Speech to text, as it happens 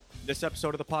This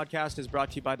episode of the podcast is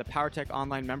brought to you by the PowerTech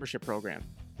Online Membership Program.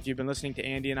 If you've been listening to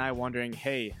Andy and I wondering,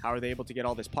 hey, how are they able to get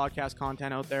all this podcast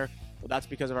content out there? Well, that's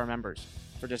because of our members.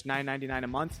 For just $9.99 a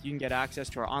month, you can get access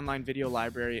to our online video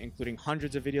library, including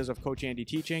hundreds of videos of Coach Andy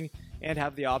teaching, and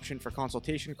have the option for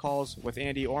consultation calls with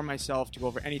Andy or myself to go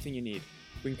over anything you need.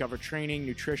 We can cover training,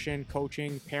 nutrition,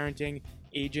 coaching, parenting,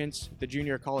 agents, the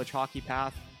junior college hockey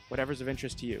path, whatever's of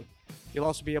interest to you. You'll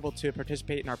also be able to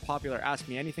participate in our popular Ask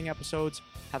Me Anything episodes,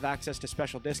 have access to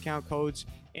special discount codes,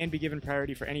 and be given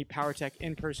priority for any PowerTech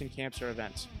in-person camps or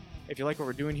events. If you like what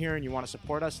we're doing here and you want to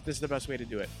support us, this is the best way to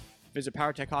do it. Visit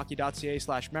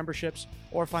powertechhockey.ca/memberships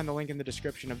or find the link in the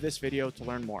description of this video to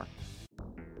learn more.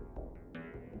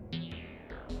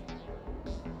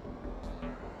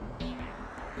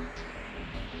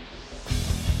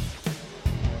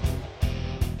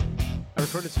 I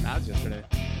recorded some ads yesterday,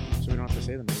 so we don't have to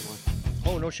say them anymore.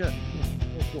 Oh, no shit.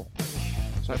 Oh, cool.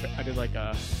 So I did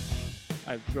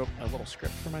I wrote a little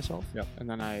script for myself. Yep. And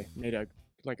then I made a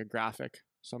graphic.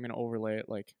 So I'm going to overlay it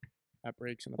at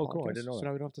breaks in the podcast. Cool. I didn't know that. So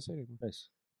now we don't have to say it anymore. Nice.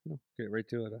 No. Get right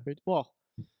to it. Huh? Well,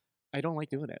 I don't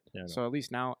like doing it. Yeah, so at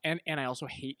least now, and I also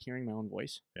hate hearing my own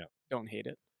voice. Yeah. Don't hate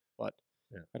it, but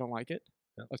I don't like it.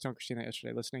 Yeah. I was telling Christina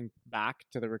yesterday, listening back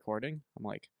to the recording, I'm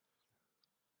like,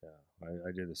 yeah,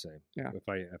 I do the same. Yeah. If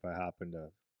I happen to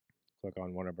click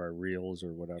on one of our reels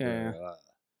or whatever, Yeah.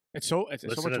 It's so much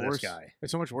worse. Guy.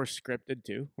 It's so much worse scripted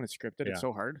too. When it's scripted, Yeah. it's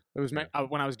so hard. It was when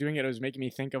I was doing it, it was making me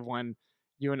think of when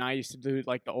you and I used to do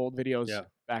like the old videos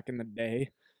back in the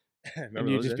day. And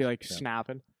you'd just be like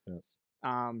snapping.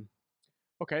 Yeah.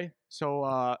 Okay. So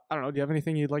I don't know. Do you have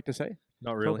anything you'd like to say?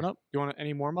 Not really. Open up? Do you want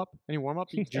any warm up? Any warm up?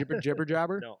 Jibber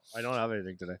jabber? No, I don't have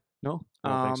anything today. No. I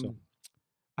don't think so.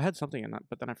 I had something in that,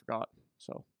 but then I forgot.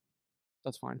 So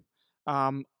that's fine.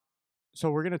 So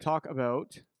we're gonna talk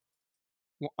about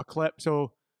a clip.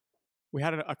 So we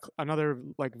had another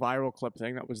like viral clip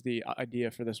thing that was the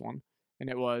idea for this one, and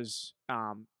it was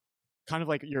kind of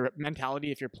like your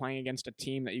mentality if you're playing against a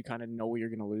team that you kind of know you're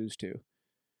gonna lose to.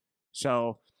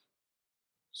 So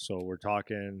we're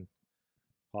talking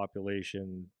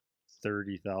population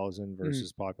 30,000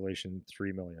 versus population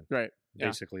 3 million. Right.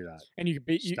 Basically that. And you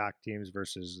stack teams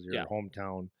versus your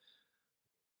hometown.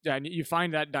 Yeah, and you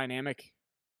find that dynamic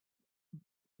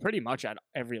pretty much at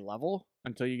every level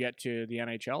until you get to the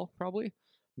NHL, probably,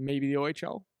 maybe the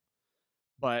OHL.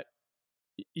 But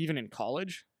even in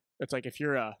college, it's like if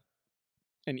you're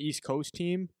an East Coast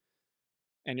team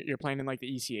and you're playing in like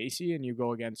the ECAC and you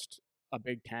go against a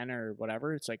Big Ten or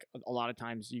whatever, it's like a lot of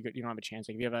times you don't have a chance.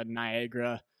 Like if you have a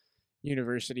Niagara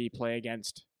University play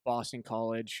against Boston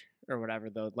College or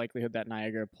whatever, the likelihood that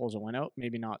Niagara pulls a win out,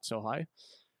 maybe not so high.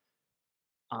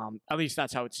 At least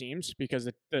that's how it seems, because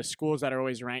the schools that are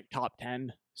always ranked top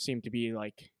 10 seem to be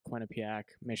like Quinnipiac,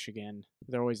 Michigan.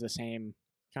 They're always the same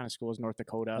kind of schools, North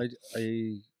Dakota.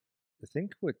 I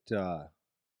think with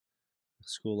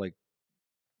school, like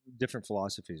different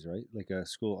philosophies, right? Like a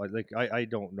school, I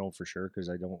don't know for sure because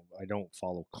I don't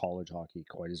follow college hockey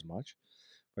quite as much.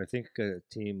 But I think a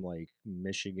team like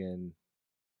Michigan,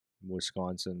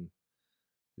 Wisconsin,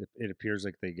 it appears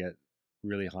like they get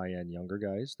really high-end younger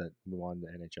guys that move on to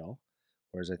the NHL.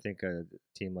 Whereas I think a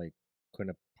team like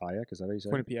Quinnipiac, is that how you say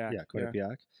it? Quinnipiac. Yeah, Quinnipiac.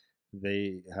 Yeah.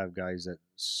 They have guys that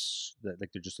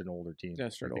like they're just an older team. Yeah,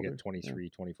 like they get 23,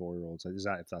 24-year-olds. Is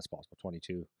that, if that's possible,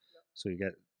 22. Yeah. So you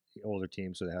get the older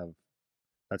teams, so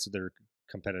that's their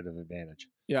competitive advantage.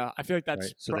 Yeah, I feel like that's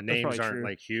right? So the names aren't true.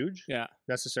 like huge. Yeah,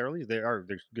 necessarily. They're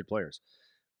good players,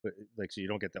 but like so you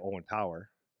don't get the Owen Power.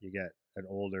 You get an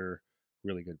older,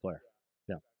 really good player.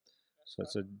 Yeah. So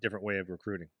it's a different way of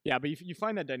recruiting. Yeah, but you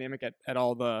find that dynamic at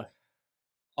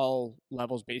all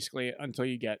levels basically until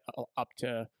you get up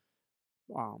to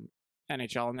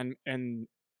NHL, and then and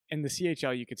in the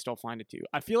CHL you could still find it too.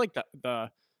 I feel like the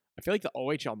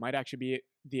OHL might actually be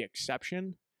the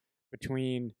exception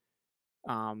between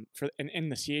in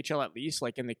the CHL at least.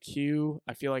 Like in the Q,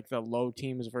 I feel like the low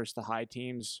teams versus the high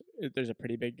teams, there's a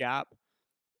pretty big gap.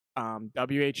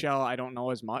 WHL, I don't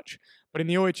know as much, but in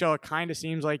the OHL, it kind of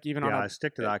seems like even on I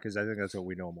stick to that because I think that's what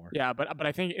we know more. Yeah, but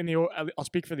I think I'll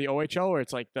speak for the OHL, where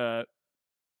it's like if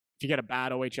you get a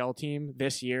bad OHL team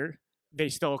this year, they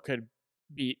still could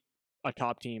beat a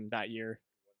top team that year,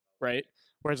 right?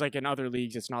 Whereas like in other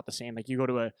leagues, it's not the same. Like you go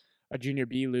to a junior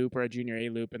B loop or a junior A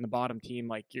loop, and the bottom team,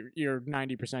 like you're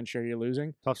 90% sure you're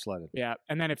losing. Tough sledding. Yeah,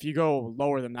 and then if you go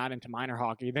lower than that into minor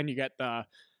hockey, then you get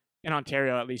in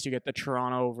Ontario, at least, you get the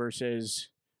Toronto versus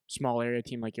small area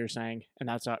team, like you're saying, and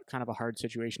that's a kind of a hard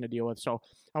situation to deal with. So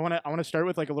I want to start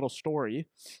with like a little story.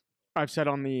 I've said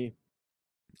on the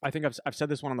I think I've said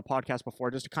this one on the podcast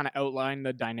before, just to kind of outline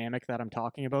the dynamic that I'm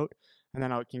talking about, and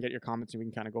then I can get your comments and we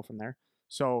can kind of go from there.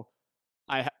 So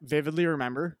I vividly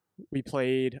remember we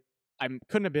played. I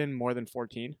couldn't have been more than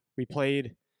 14. We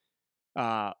played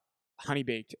Honey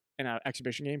Baked in an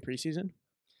exhibition game preseason,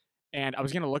 and I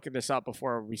was gonna look at this up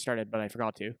before we started, but I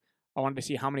forgot to. I wanted to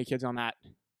see how many kids on that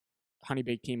Honey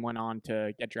Baked team went on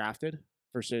to get drafted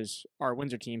versus our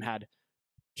Windsor team had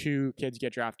 2 kids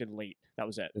get drafted late. That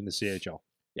was it in the CHL.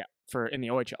 Yeah, for in the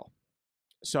OHL.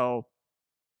 So,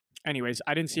 anyways,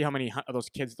 I didn't see how many of those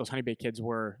kids, those Honey Baked kids,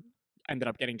 were ended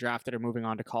up getting drafted or moving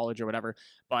on to college or whatever,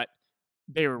 but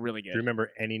they were really good. Do you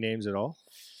remember any names at all?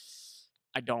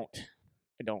 I don't.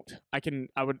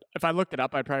 I would, if I looked it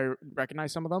up, I'd probably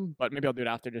recognize some of them, but maybe I'll do it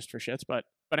after just for shits. But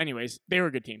anyways, they were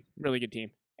a good team, really good team.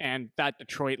 And that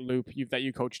Detroit loop that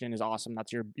you coached in is awesome.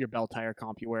 That's your Bell Tire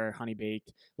comp you wear, Honey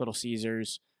Baked, Little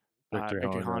Caesars,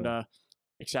 Victory Honda,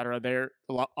 etc.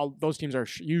 Those teams are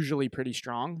usually pretty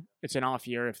strong. It's an off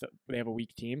year if they have a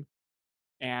weak team.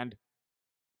 And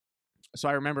so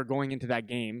I remember going into that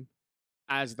game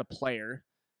as the player,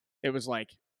 it was like,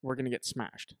 we're going to get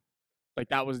smashed. Like,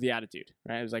 that was the attitude,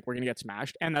 right? It was like, we're going to get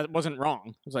smashed. And that wasn't wrong.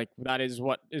 It was like, that is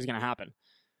what is going to happen.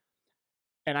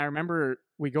 And I remember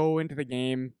we go into the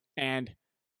game and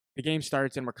the game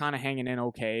starts and we're kind of hanging in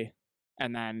okay.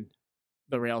 And then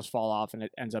the rails fall off and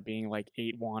it ends up being like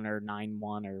 8-1 or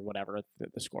 9-1 or whatever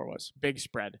the score was. Big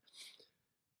spread.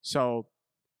 So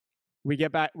we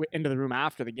get back into the room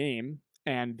after the game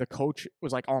and the coach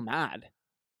was like all mad.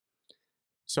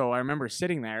 So I remember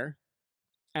sitting there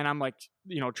and I'm like,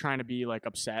 trying to be like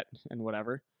upset and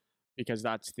whatever, because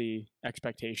that's the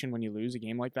expectation when you lose a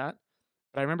game like that.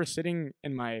 But I remember sitting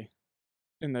in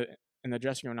the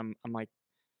dressing room and I'm like,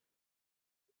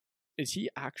 is he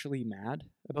actually mad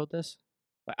about this?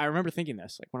 Like, I remember thinking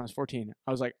this, like when I was 14,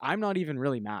 I was like, I'm not even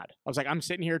really mad. I was like, I'm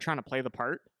sitting here trying to play the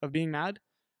part of being mad,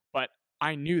 but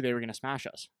I knew they were going to smash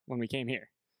us when we came here.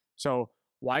 So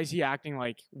why is he acting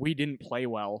like we didn't play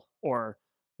well or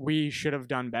we should have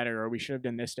done better or we should have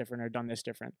done this different or done this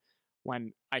different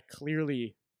when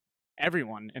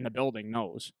everyone in the building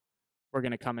knows we're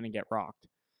going to come in and get rocked.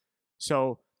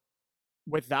 So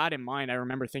with that in mind, I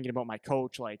remember thinking about my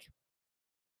coach, like,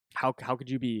 how could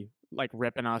you be like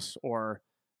ripping us or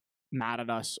mad at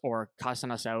us or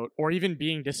cussing us out or even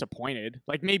being disappointed?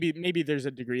 Like maybe there's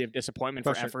a degree of disappointment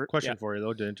for effort. Question for you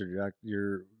though, to interject.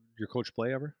 Your coach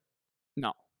play ever?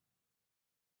 No.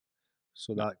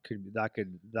 So that could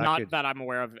that I'm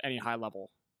aware of any high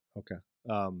level. Okay.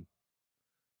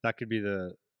 That could be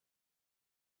the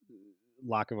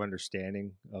lack of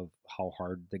understanding of how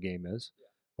hard the game is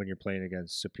when you're playing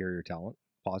against superior talent,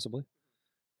 possibly.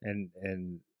 And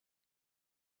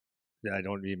I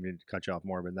don't even mean to cut you off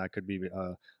more, but that could be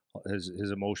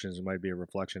his emotions might be a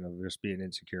reflection of just being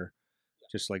insecure.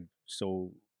 Just like,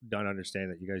 so don't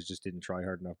understand that you guys just didn't try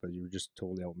hard enough, but you were just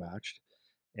totally outmatched.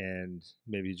 And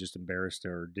maybe he just embarrassed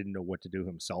or didn't know what to do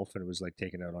himself, and it was like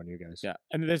taking out on you guys. Yeah,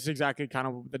 and this is exactly kind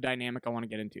of the dynamic I want to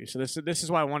get into. So this is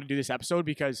why I want to do this episode,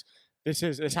 because this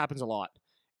happens a lot.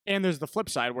 And there's the flip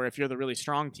side where if you're the really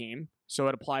strong team, so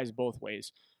it applies both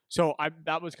ways. So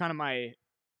that was kind of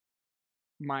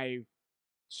my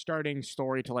starting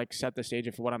story to like set the stage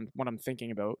of what I'm thinking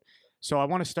about. So I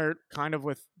want to start kind of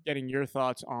with getting your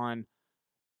thoughts on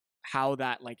how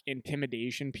that like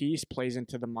intimidation piece plays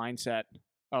into the mindset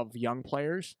of young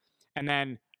players. And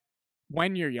then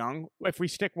when you're young,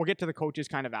 we'll get to the coaches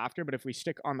kind of after, but if we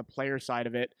stick on the player side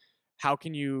of it, how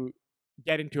can you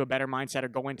get into a better mindset or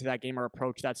go into that game or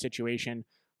approach that situation?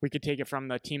 We could take it from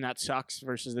the team that sucks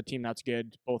versus the team that's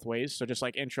good, both ways. So just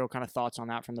like intro kind of thoughts on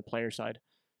that from the player side.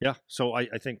 Yeah. So I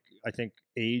think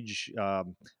age, I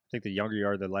think the younger you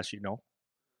are, the less you know.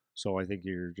 So I think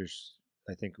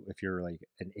I think if you're like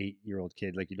an 8-year-old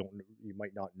kid, like you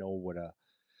might not know what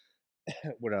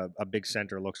a big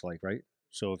center looks like, right?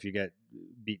 So if you get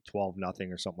beat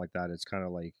 12-0 or something like that, it's kind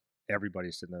of like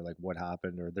everybody's sitting there like, what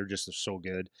happened? Or they're just so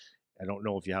good. I don't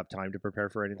know if you have time to prepare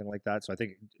for anything like that. So I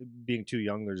think being too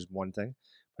young, there's one thing.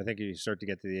 I think if you start to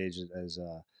get to the age as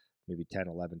maybe 10,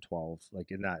 11, 12,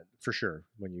 like in that, for sure,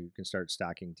 when you can start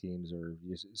stacking teams or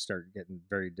you start getting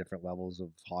very different levels of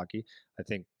hockey, I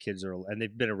think kids and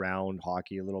they've been around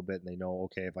hockey a little bit and they know,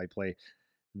 okay, if I play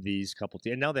these couple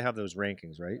teams, and now they have those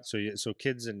rankings, right? So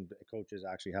kids and coaches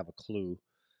actually have a clue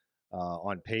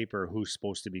on paper who's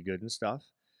supposed to be good and stuff.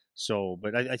 So,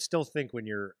 but I still think when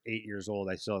you're 8 years old,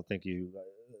 I still think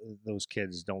those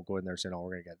kids don't go in there saying, "Oh,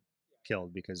 we're gonna get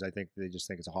killed," because I think they just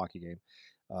think it's a hockey game.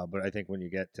 But I think when you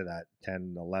get to that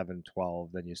 10, 11,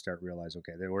 12, then you start realize,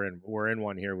 okay, we're in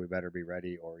one here. We better be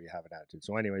ready, or you have an attitude.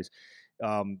 So, anyways,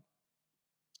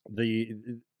 the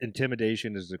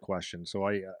intimidation is the question. So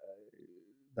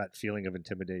that feeling of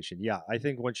intimidation. Yeah, I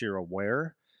think once you're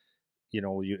aware,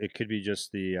 it could be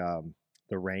just the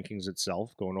rankings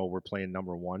itself going, oh, we're playing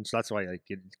number one. So that's why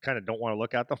you kind of don't want to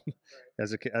look at them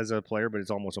as a player, but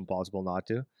it's almost impossible not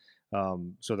to.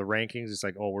 So the rankings, it's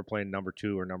like, oh, we're playing number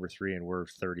 2 or number 3, and we're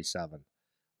 37.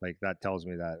 Like that tells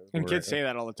me that And kids say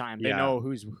that all the time. They yeah, know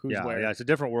who's where. Yeah, it's a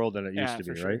different world than it used to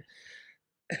be, for right?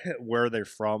 sure. Where they're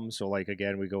from. So like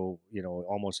again, we go,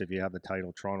 almost if you have the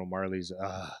title, Toronto Marlies,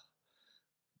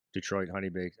 Detroit Honey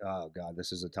Baked. Oh God,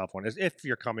 this is a tough one. As if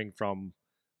you're coming from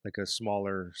like a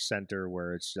smaller center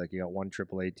where it's like you got one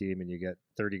AAA team and you get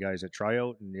 30 guys at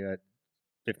tryout and you got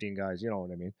 15 guys. You know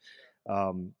what I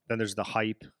mean? Then there's the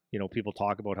hype. People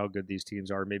talk about how good these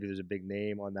teams are. Maybe there's a big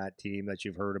name on that team that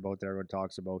you've heard about that everyone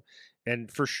talks about,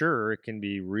 and for sure it can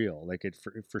be real. Like it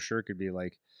for sure could be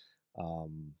like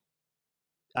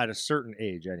at a certain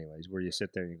age, anyways, where you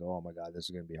sit there and you go, "Oh my God, this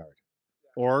is going to be hard,"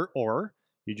 or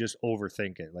you just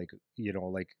overthink it. Like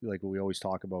like we always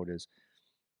talk about is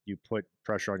you put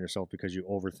pressure on yourself because you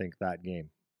overthink that game,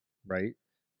 right?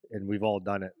 And we've all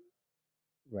done it,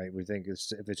 right? We think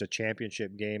if it's a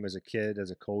championship game as a kid,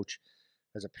 as a coach,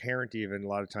 as a parent, even a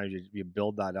lot of times you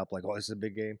build that up like, oh, this is a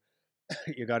big game.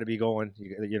 You got to be going,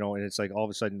 and it's like all of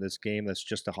a sudden this game that's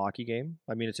just a hockey game.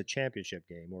 I mean, it's a championship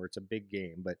game or it's a big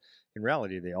game, but in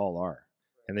reality, they all are.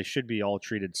 And they should be all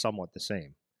treated somewhat the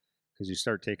same because you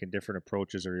start taking different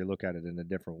approaches or you look at it in a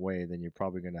different way, then you're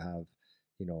probably going to have,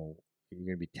 you're going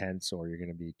to be tense or you're going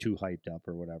to be too hyped up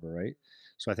or whatever, right?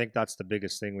 So I think that's the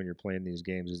biggest thing when you're playing these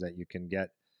games is that you can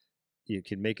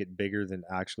make it bigger than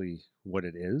actually what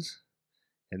it is.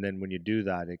 And then when you do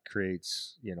that, it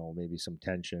creates, maybe some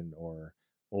tension or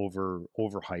over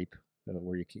hype where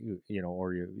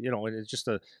and it's just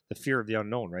the fear of the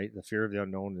unknown, right? The fear of the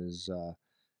unknown is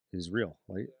real,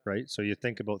 right? So you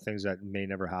think about things that may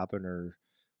never happen or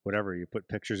whatever. You put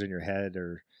pictures in your head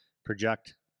or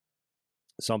project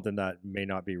something that may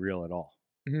not be real at all.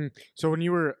 Mm-hmm. So when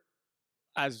you were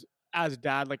as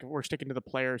dad, like we're sticking to the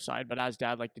player side, but as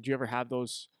dad, like did you ever have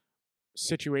those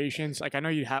situations? Like I know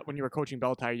you had when you were coaching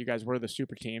Bell Tire, you guys were the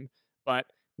super team, but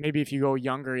maybe if you go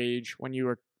younger age when you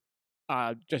were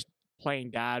just playing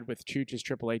dad with Chooch's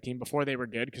AAA team before they were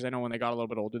good, because I know when they got a little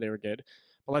bit older they were good.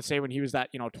 But let's say when he was that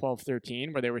 12,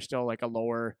 13, where they were still like a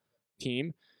lower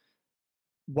team,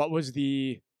 what was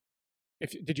the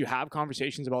if did you have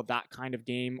conversations about that kind of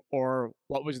game, or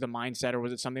what was the mindset, or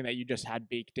was it something that you just had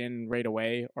baked in right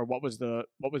away, or what was the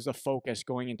focus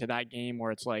going into that game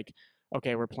where it's like,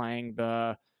 okay, we're playing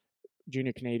the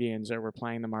Junior Canadians, or we're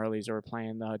playing the Marlies, or we're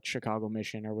playing the Chicago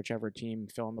Mission, or whichever team,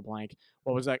 fill in the blank.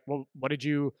 What was that? What did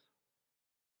you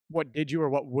or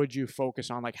what would you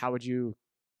focus on? Like, how would you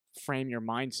frame your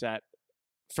mindset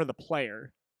for the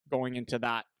player going into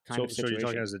that kind of situation? So you're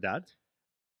talking as the dad?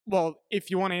 Well,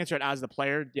 if you want to answer it as the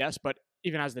player, yes, but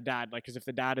even as the dad, like, because if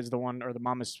the dad is the one or the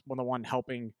mom is the one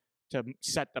helping to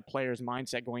set the player's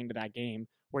mindset going into that game,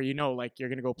 where like you're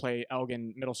gonna go play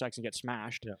Elgin Middlesex and get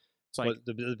smashed. Yeah. It's like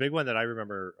the big one that I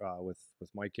remember with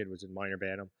my kid was in minor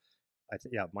Bantam.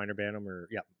 Minor Bantam or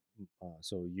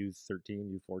so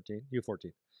U13,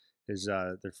 U14 is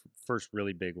their first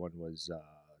really big one was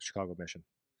Chicago Mission,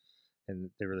 and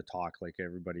they were the talk. Like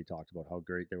everybody talked about how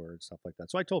great they were and stuff like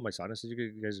that. So I told my son, I said,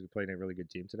 "You guys are playing a really good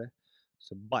team today.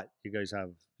 So, but you guys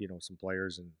have some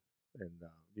players and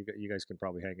you guys can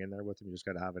probably hang in there with them. You just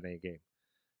got to have an A game,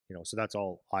 So that's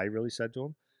all I really said to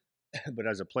him. But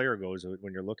as a player goes,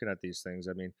 when you're looking at these things,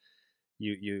 I mean,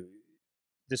 you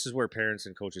this is where parents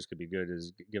and coaches could be good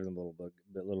is give them a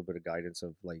little bit of guidance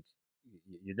of like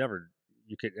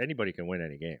anybody can win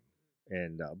any game,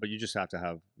 and but you just have to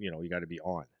have you got to be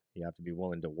on. You have to be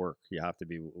willing to work. You have to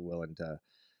be willing to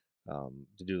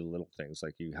do the little things.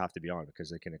 Like you have to be on because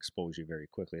they can expose you very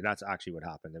quickly. And that's actually what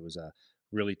happened. It was a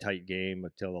really tight game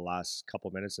until the last couple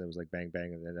minutes. And it was like bang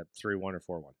bang, and ended up 3-1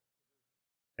 or 4-1.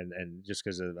 And just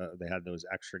because they had those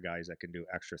extra guys that can do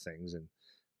extra things and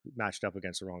matched up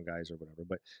against the wrong guys or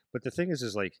whatever. But the thing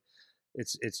is like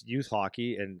it's youth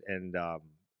hockey and I'm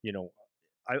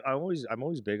always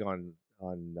big on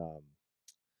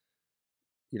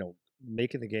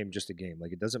making the game just a game.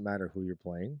 Like it doesn't matter who you're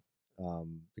playing,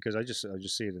 because I just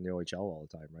see it in the OHL all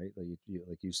the time, right? Like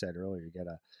like you said earlier, you get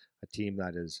a team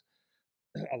that is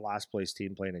a last place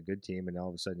team playing a good team, and all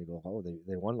of a sudden you go, oh,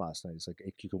 they won last night. It's like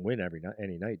you can win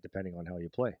any night depending on how you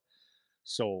play.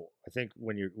 So I think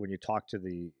when you're talking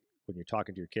to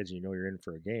your kids and you're in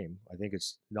for a game, I think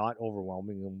it's not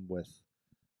overwhelming them with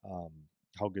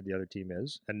how good the other team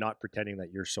is, and not pretending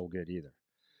that you're so good either.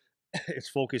 It's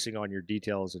focusing on your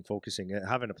details and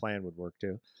having a plan would work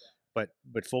too. but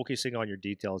focusing on your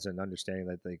details and understanding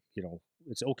that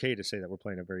it's okay to say that we're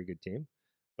playing a very good team,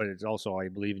 but it's also, I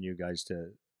believe in you guys to,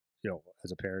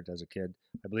 as a parent, as a kid,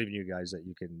 I believe in you guys that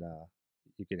you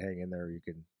can hang in there. You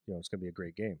can, it's going to be a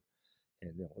great game,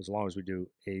 and as long as we do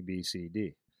A, B, C,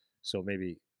 D. So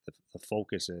maybe the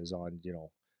focus is on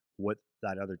what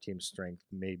that other team's strength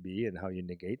may be and how you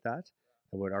negate that,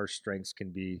 and what our strengths can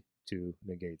be to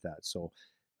negate that. So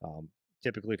um,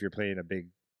 typically, if you're playing a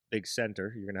big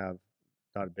center, you're going to have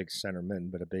not a big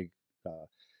centerman, but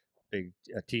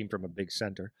a team from a big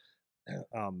center.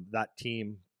 That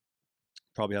team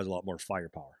probably has a lot more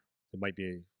firepower. It might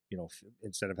be,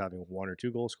 instead of having one or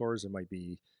two goal scorers, there might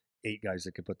be 8 guys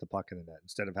that can put the puck in the net.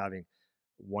 Instead of having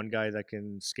one guy that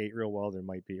can skate real well, there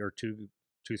might be, or two,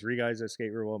 3 guys that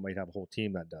skate real well, might have a whole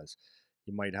team that does.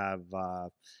 You might have,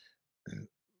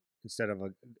 instead of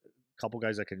a couple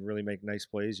guys that can really make nice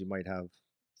plays, you might have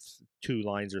 2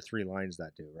 lines or 3 lines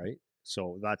that do, right?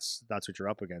 So that's what you're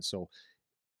up against. So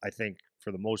I think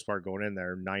for the most part, going in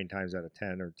there 9 times out of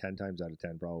 10 or 10 times out of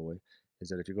 10 probably is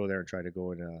that if you go there and try to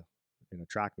go in a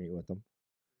track meet with them,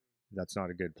 that's not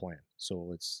a good plan.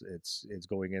 So it's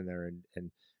going in there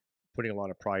and putting a lot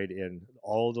of pride in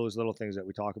all those little things that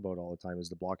we talk about all the time, is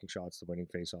the blocking shots, the winning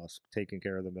faceoffs, taking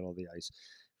care of the middle of the ice,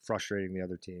 frustrating the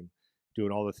other team,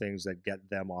 doing all the things that get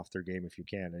them off their game if you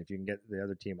can. And if you can get the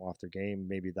other team off their game,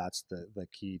 maybe that's the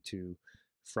key to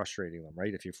frustrating them,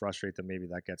 right? If you frustrate them, maybe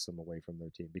that gets them away from their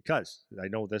team. Because I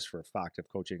know this for a fact of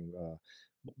coaching,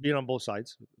 being on both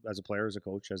sides, as a player, as a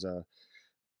coach,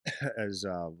 as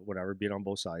whatever, being on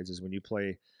both sides, is when you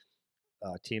play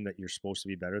a team that you're supposed to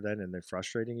be better than and they're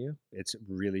frustrating you, it's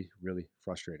really, really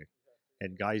frustrating.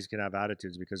 And guys can have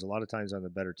attitudes because a lot of times on the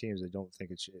better teams, they don't think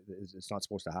it's not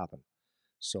supposed to happen.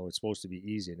 So it's supposed to be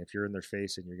easy. And if you're in their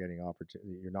face and you're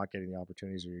not getting the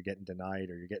opportunities, or you're getting denied,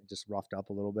 or you're getting just roughed up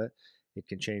a little bit, it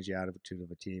can change the attitude of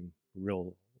a team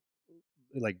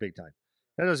like big time.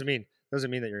 That doesn't mean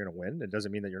that you're going to win. It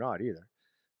doesn't mean that you're not either.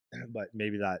 But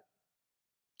maybe that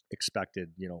expected,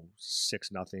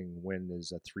 6-0 win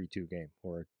is a 3-2 game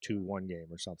or a 2-1 game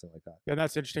or something like that. Yeah,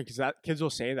 that's interesting because that kids will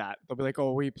say that. They'll be like,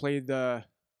 "Oh, we played the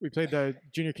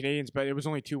Junior Canadians, but it was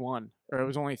only 2-1, or it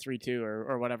was only 3-2,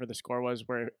 or whatever the score was,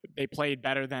 where they played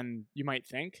better than you might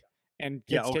think." And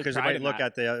kids because they might look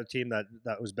at the other team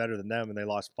that was better than them and they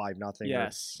lost 5-0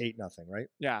 yes. or 8-0, right?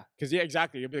 Yeah, because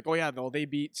exactly. You'll be like, "Oh yeah, they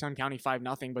beat Sun County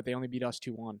 5-0, but they only beat us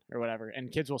 2-1 or whatever." And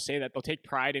kids will say that they'll take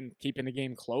pride in keeping the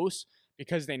game close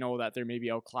because they know that they're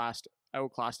maybe outclassed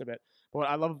a bit. But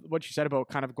I love what you said about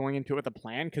kind of going into it with a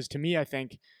plan, because to me, I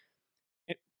think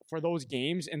for those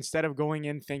games, instead of going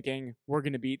in thinking we're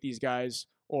going to beat these guys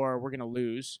or we're going to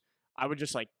lose, I would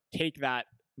just take that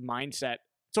mindset.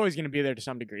 It's always going to be there to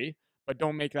some degree, but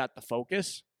don't make that the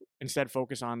focus. Instead,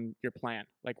 focus on your plan.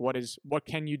 What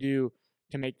can you do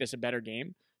to make this a better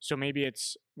game? So maybe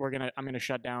it's I'm gonna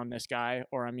shut down this guy,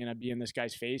 or I'm gonna be in this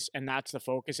guy's face, and that's the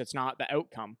focus. It's not the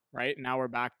outcome, right? Now we're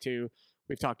back to,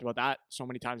 we've talked about that so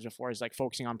many times before, is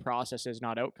focusing on processes,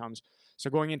 not outcomes. So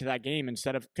going into that game,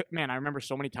 instead of, man, I remember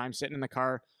so many times sitting in the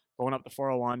car going up the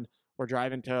 401, we're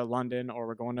driving to London, or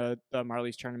we're going to the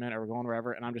Marlies tournament, or we're going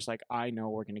wherever, and I'm just like, I know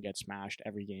we're gonna get smashed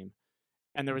every game,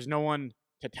 and there was no one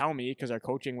to tell me because our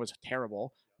coaching was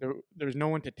terrible. There was no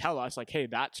one to tell us hey,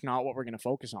 that's not what we're gonna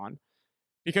focus on.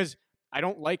 Because I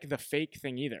don't like the fake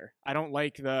thing either. I don't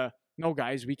like no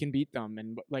guys, we can beat them.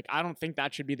 And I don't think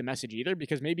that should be the message either,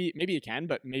 because maybe you can,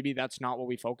 but maybe that's not what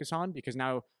we focus on, because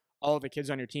now all of the kids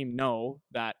on your team know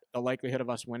that the likelihood of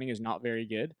us winning is not very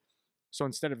good. So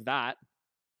instead of that,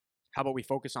 how about we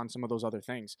focus on some of those other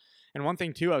things? And one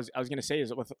thing too, I was going to say is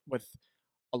that with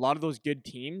a lot of those good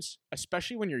teams,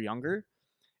 especially when you're younger,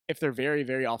 if they're very,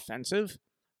 very offensive,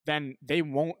 then they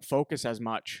won't focus as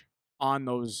much on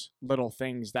those little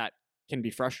things that can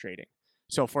be frustrating.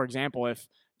 So for example, if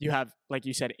you have, like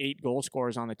you said, 8 goal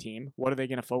scorers on the team, what are they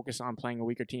going to focus on playing a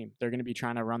weaker team? They're going to be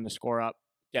trying to run the score up,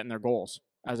 getting their goals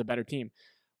as a better team.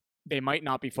 They might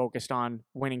not be focused on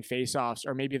winning faceoffs,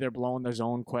 or maybe they're blowing the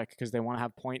zone quick because they want to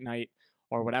have point night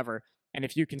or whatever. And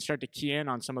if you can start to key in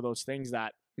on some of those things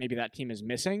that maybe that team is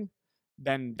missing,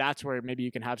 then that's where maybe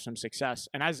you can have some success.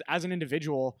 And as an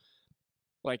individual,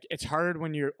 it's hard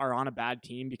when you are on a bad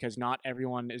team, because not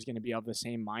everyone is going to be of the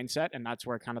same mindset, and that's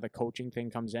where kind of the coaching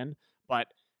thing comes in. But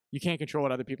you can't control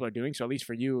what other people are doing. So at least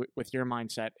for you, with your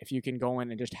mindset, if you can go in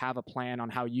and just have a plan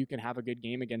on how you can have a good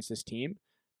game against this team,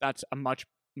 that's a much,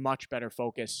 much better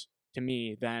focus to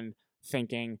me than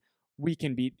thinking we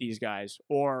can beat these guys,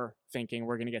 or thinking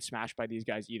we're going to get smashed by these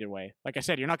guys either way. Like I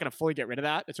said, you're not going to fully get rid of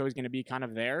that. It's always going to be kind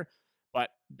of there. But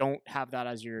don't have that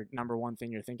as your number one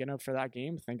thing you're thinking of for that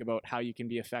game. Think about how you can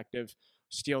be effective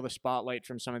steal the spotlight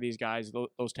from some of these guys,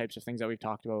 those types of things that we've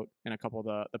talked about in a couple of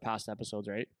the past episodes,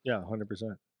 right? Yeah,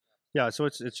 100%. Yeah, so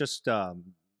it's just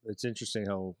it's interesting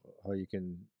how you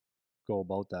can go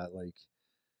about that. Like,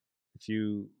 if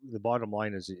you, the bottom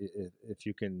line is, if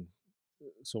you can.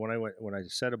 So when I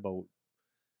said about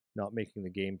not making the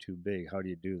game too big, how do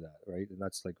you do that, right? And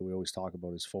that's like what we always talk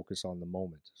about, is focus on the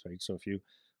moment, right? So if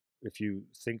you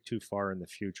think too far in the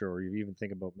future, or you even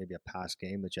think about maybe a past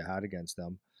game that you had against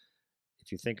them,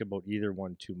 if you think about either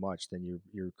one too much, then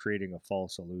you're creating a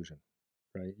false illusion,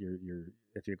 right? You're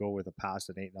if you go with a past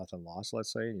and 8-0 loss,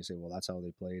 let's say, and you say, well, that's how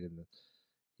they played, and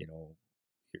you know,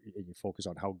 and you focus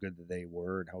on how good they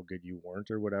were and how good you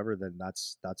weren't, or whatever, then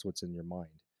that's what's in your mind,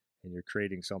 and you're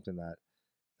creating something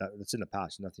that's in the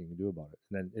past, nothing you can do about it.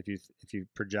 And then if you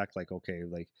project like, okay,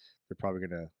 like they're probably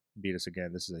gonna beat us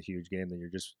again, this is a huge game, then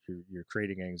you're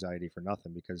creating anxiety for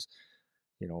nothing, because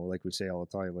like we say all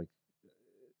the time, like,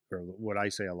 or what I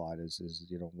say a lot is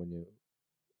when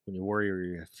you worry or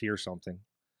you fear something,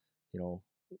 you know,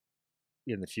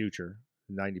 in the future,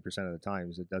 90% of the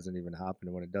times it doesn't even happen,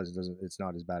 and when it does, it's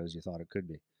not as bad as you thought it could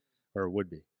be, or it would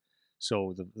be.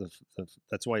 So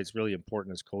that's why it's really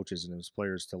important as coaches and as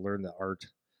players to learn the art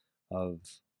of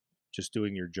just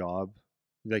doing your job,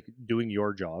 like doing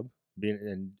your job,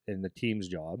 being in the team's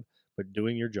job, but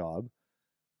doing your job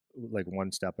like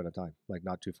one step at a time, like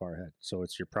not too far ahead. So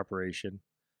it's your preparation.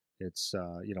 It's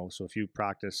so if you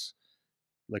practice,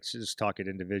 let's just talk it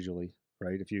individually,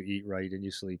 right? If you eat right and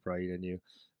you sleep right and you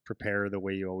prepare the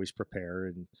way you always prepare,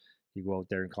 and you go out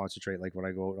there and concentrate, like when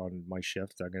I go out on my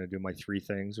shift, I'm going to do my 3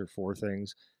 things or 4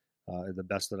 things the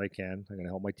best that I can. I'm going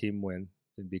to help my team win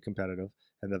and be competitive.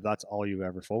 And if that's all you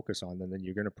ever focus on, then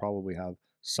you're going to probably have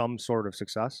some sort of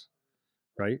success,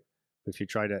 right? If you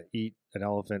try to eat an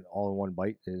elephant all in one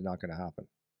bite, it's not going to happen,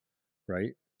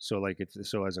 right? So like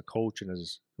so as a coach, and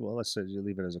as well, let's say you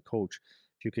leave it as a coach,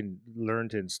 if you can learn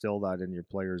to instill that in your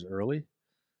players early,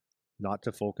 not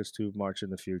to focus too much in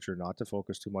the future, not to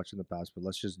focus too much in the past, but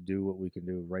let's just do what we can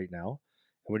do right now.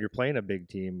 And when you're playing a big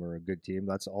team or a good team,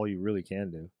 that's all you really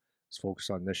can do, is focus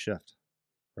on this shift,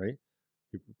 right?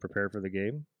 You prepare for the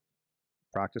game,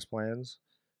 practice plans,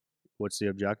 what's the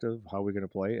objective, how are we going to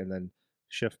play, and then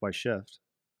shift by shift,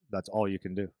 that's all you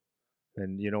can do.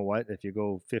 And you know what? If you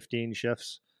go 15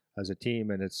 shifts as a team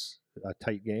and it's a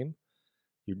tight game,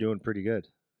 you're doing pretty good.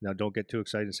 Now, don't get too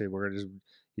excited and say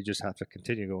you just have to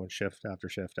continue going shift after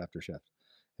shift after shift.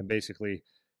 And basically,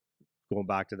 going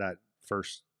back to that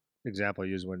first example I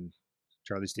used when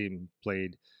Charlie's team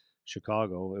played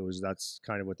Chicago, that's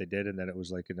kind of what they did. And then it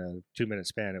was like in a 2-minute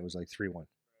span, it was like 3-1.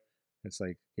 It's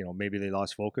like, maybe they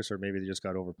lost focus or maybe they just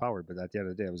got overpowered. But at the end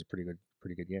of the day, it was a pretty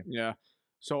good game. Yeah.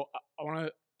 So I want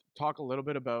to talk a little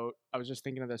bit about, I was just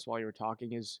thinking of this while you were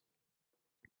talking, is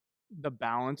the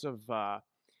balance of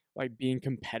like being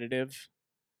competitive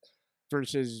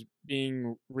versus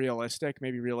being realistic.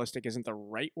 Maybe realistic isn't the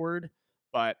right word,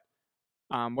 but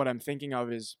what I'm thinking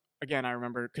of is, again, I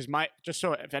remember, because just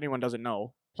so if anyone doesn't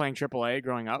know, playing AAA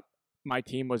growing up, my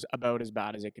team was about as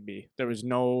bad as it could be.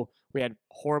 We had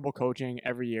horrible coaching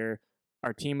every year.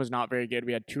 Our team was not very good.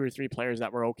 We had 2 or 3 players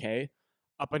that were okay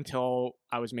up until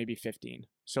I was maybe 15.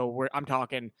 So I'm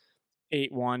talking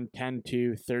 8-1,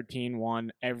 10-2, 13-1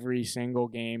 every single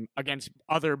game against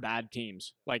other bad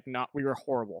teams. We were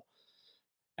horrible.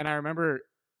 And I remember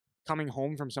coming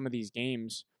home from some of these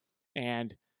games,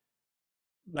 and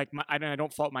I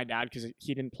don't fault my dad because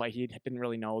he didn't play. He didn't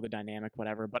really know the dynamic,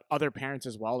 whatever. But other parents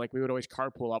as well. Like, we would always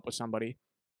carpool up with somebody.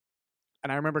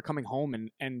 And I remember coming home,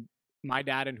 and my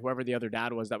dad and whoever the other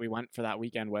dad was that we went for that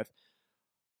weekend with,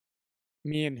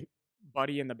 me and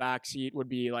buddy in the back seat would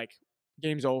be like,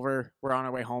 game's over. We're on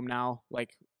our way home now.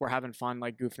 Like, we're having fun,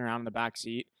 like goofing around in the back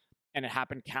seat. And it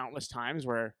happened countless times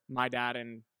where my dad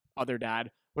and other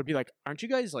dad would be like, aren't you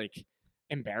guys like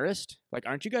embarrassed? Like,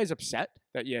 aren't you guys upset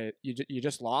that you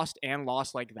just lost and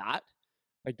lost like that?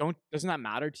 Like, doesn't that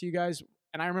matter to you guys?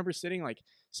 And I remember sitting, like,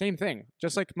 same thing,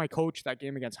 just like my coach that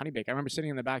game against Honeybake. I remember sitting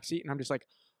in the back seat and I'm just like,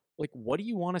 what do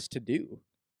you want us to do?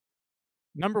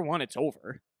 Number one, it's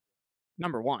over.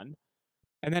 Number one.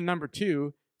 And then number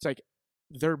two, it's like,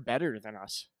 they're better than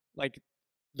us. Like,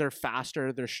 they're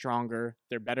faster, they're stronger,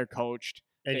 they're better coached.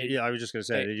 And I was just gonna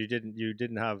say that you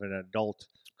didn't have an adult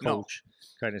coach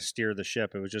kind of steer the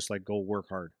ship. It was just like, go work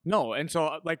hard. No, and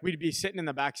so like we'd be sitting in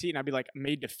the back seat and I'd be like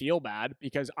made to feel bad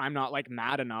because I'm not like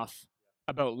mad enough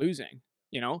about losing,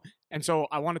 And so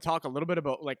I want to talk a little bit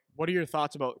about like, what are your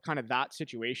thoughts about kind of that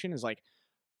situation? Is like,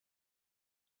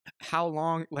 how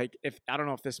long, like, if I don't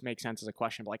know if this makes sense as a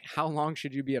question, but like, how long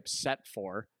should you be upset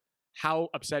for? How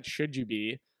upset should you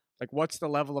be? Like, what's the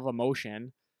level of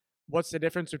emotion? what's the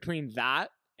difference between that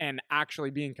and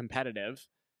actually being competitive,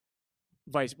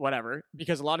 vice whatever?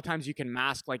 Because a lot of times you can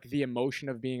mask like the emotion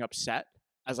of being upset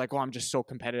as like, oh, I'm just so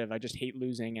competitive, I just hate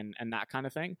losing, and that kind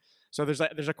of thing. So there's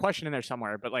a question in there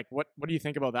somewhere, but like what do you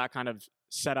think about that kind of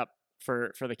setup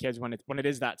for the kids when it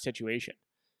is that situation?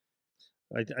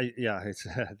 Yeah, it's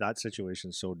that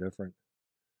situation's so different.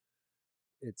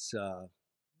 It's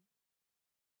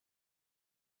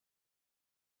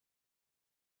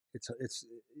it's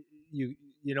you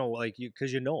you know like you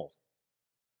because right,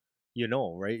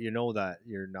 that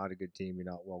you're not a good team, you're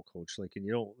not well coached, like, and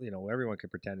everyone can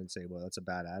pretend and say, well, that's a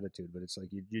bad attitude, but it's like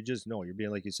you just know you're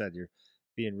being, like you said, you're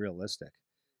being realistic.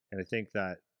 And I think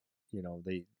that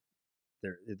they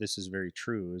this is very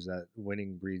true, is that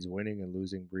winning breeds winning and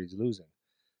losing breeds losing.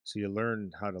 So you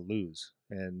learn how to lose.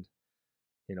 And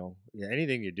yeah,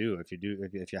 anything you do, if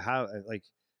you have, like,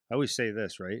 I always say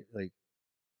this, right, like,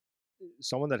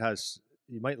 someone that has,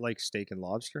 you might like steak and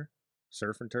lobster,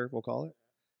 surf and turf, we'll call it,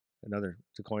 another,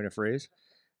 to coin a phrase,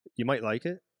 you might like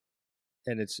it,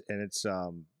 and it's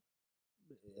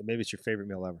maybe it's your favorite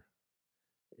meal ever.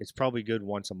 It's probably good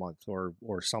once a month, or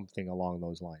something along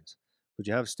those lines. But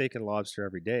you have steak and lobster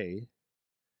every day,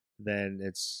 then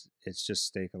it's just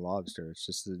steak and lobster. It's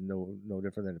just no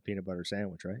different than a peanut butter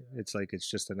sandwich, right? It's like it's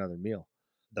just another meal.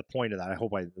 The point of that, I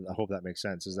hope that makes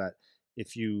sense, is that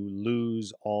if you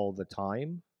lose all the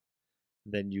time,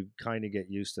 then you kind of get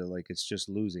used to, like, it's just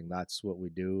losing. That's what we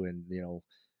do. And you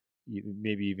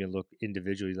maybe even look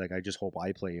individually, like, I just hope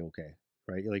I play okay,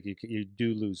 right? Like, you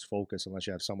do lose focus unless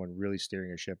you have someone really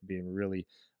steering a ship, being really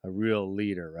a real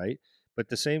leader, right? But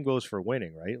the same goes for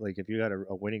winning, right? Like, if you got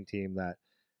a winning team that,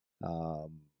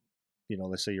 um,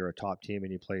 let's say you're a top team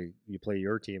and you play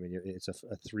your team, and it's a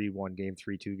 3-1 game,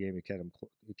 3-2 game, you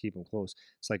keep them close.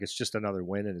 It's like it's just another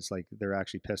win, and it's like they're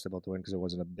actually pissed about the win because it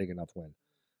wasn't a big enough win,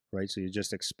 right? So you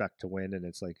just expect to win, and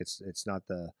it's like it's not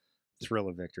the thrill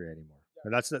of victory anymore.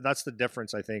 And that's the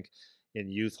difference, I think, in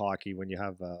youth hockey, when you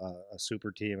have a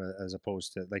super team, as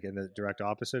opposed to, like, in the direct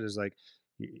opposite, is like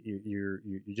you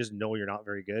just know you're not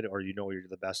very good, or you're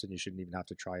the best and you shouldn't even have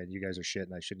to try, and you guys are shit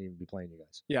and I shouldn't even be playing you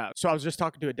guys. Yeah. So I was just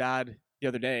talking to a dad the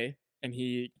other day, and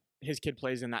his kid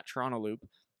plays in that Toronto Loop,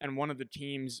 and one of the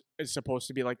teams is supposed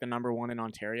to be like the number one in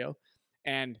Ontario,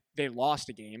 and they lost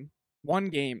a game, one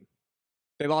game.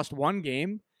 They lost one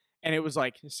game, and it was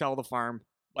like, sell the farm.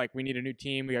 Like, we need a new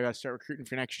team. We got to start recruiting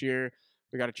for next year.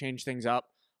 We got to change things up,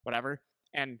 whatever.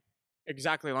 And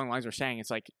exactly along the lines we're saying,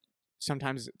 it's like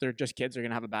sometimes they're just kids. They're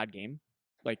gonna have a bad game.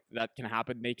 Like, that can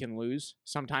happen. They can lose.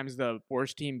 Sometimes the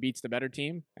worst team beats the better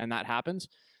team, and that happens.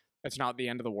 It's not the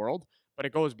end of the world, but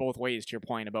it goes both ways, to your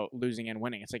point about losing and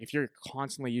winning. It's like, if you're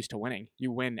constantly used to winning,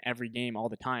 you win every game all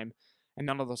the time, and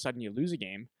then all of a sudden you lose a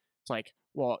game. It's like,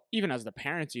 well, even as the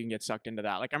parents, you can get sucked into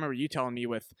that. Like, I remember you telling me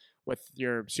with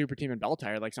your super team in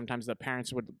Belltire, like, sometimes the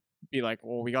parents would be like,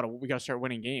 well, we gotta start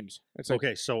winning games. It's like,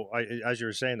 Okay, so as you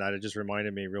were saying that, it just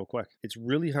reminded me real quick. It's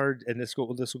really hard, and this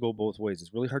will go both ways.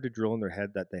 It's really hard to drill in their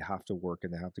head that they have to work,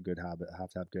 and they have to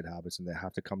have good habits, and they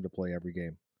have to come to play every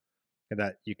game, and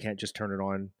that you can't just turn it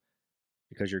on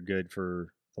because you're good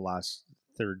for the last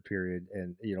third period,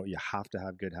 and you have to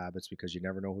have good habits because you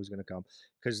never know who's going to come.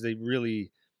 Because they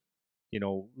really,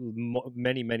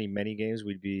 many games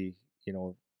we'd be,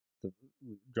 we'd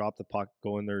drop the puck,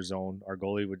 go in their zone. Our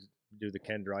goalie would do the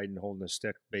Ken Dryden holding the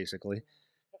stick, basically,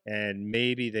 and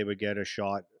maybe they would get a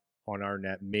shot on our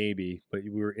net, maybe, but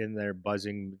we were in there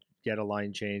buzzing, get a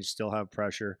line change, still have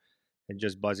pressure, and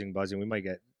just buzzing. We might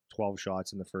get 12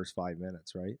 shots in the first 5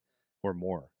 minutes, right, or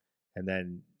more, and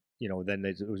then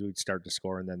we'd start to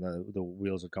score, and then the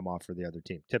wheels would come off for the other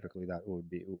team. Typically, that would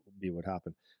be what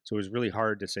happened. So it was really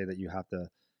hard to say that you have to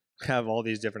have all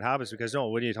these different habits, because, no,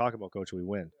 what are you talking about, coach? We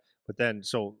win. But then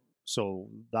so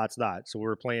that's that. So we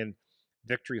were playing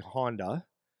Victory Honda.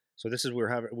 So this is we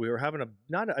were having a,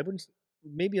 not, I wouldn't,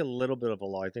 maybe a little bit of a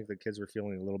lull. I think the kids were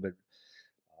feeling a little bit.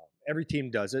 Every team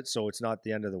does it, so it's not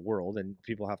the end of the world, and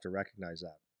people have to recognize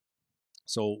that.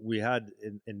 So we had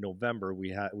in November,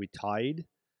 we tied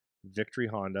Victory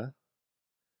Honda,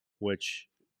 which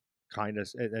kind of,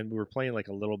 and we were playing like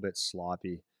a little bit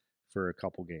sloppy for a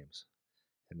couple games.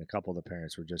 And a couple of the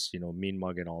parents were just, mean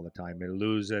mugging all the time. They're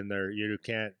losing. You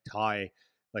can't tie.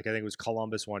 Like, I think it was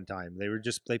Columbus one time.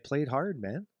 They played hard,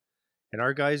 man. And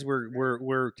our guys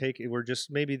were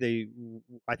just, maybe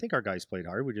I think our guys played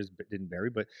hard. We just didn't bury,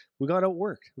 but we got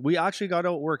outworked. We actually got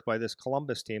outworked by this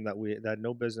Columbus team that had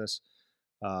no business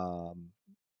um,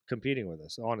 competing with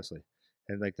us, honestly.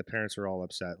 And, like, the parents were all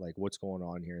upset, like, what's going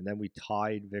on here? And then we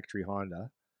tied Victory Honda,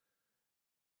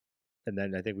 and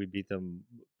then I think we beat them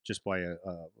just by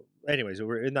anyways,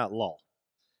 we're in that lull.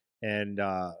 And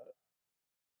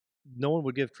no one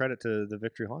would give credit to the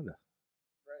Victory Honda.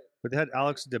 But they had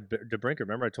Alex DeBrinker.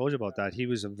 Remember, I told you about that. He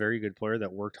was a very good player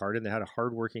that worked hard, and they had a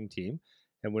hardworking team.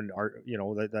 And when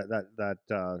that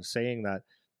saying that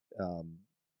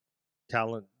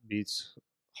talent beats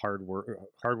hard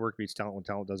work beats talent when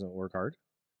talent doesn't work hard.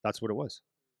 That's what it was.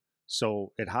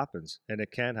 So it happens, and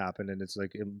it can happen, and it's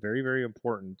like very, very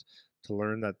important to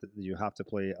learn that you have to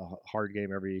play a hard game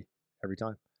every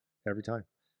time, every time.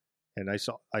 And I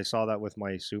saw that with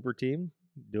my super team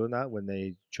doing that when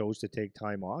they chose to take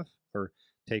time off or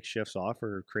take shifts off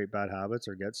or create bad habits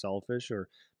or get selfish or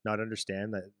not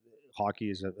understand that hockey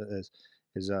is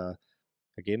a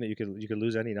game that you could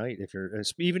lose any night if you're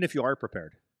even if you are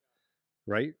prepared,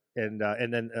 right? And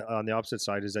then on the opposite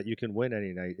side is that you can win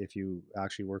any night if you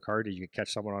actually work hard. You can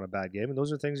catch someone on a bad game, and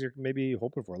those are things you're maybe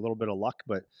hoping for a little bit of luck,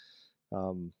 but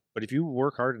if you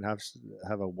work hard and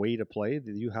have a way to play,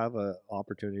 you have an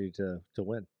opportunity to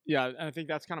win. Yeah, and I think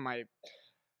that's kind of my.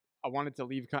 I wanted to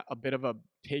leave a bit of a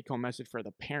take-home message for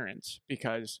the parents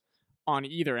because on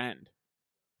either end,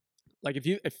 like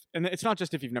if and it's not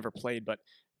just if you've never played, but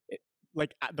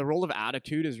like the role of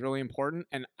attitude is really important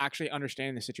and actually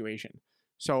understanding the situation.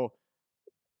 So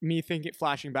me thinking,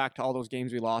 flashing back to all those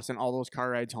games we lost and all those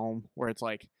car rides home where it's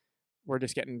like we're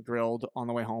just getting grilled on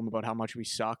the way home about how much we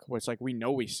suck. Where it's like we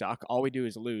know we suck. All we do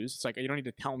is lose. It's like you don't need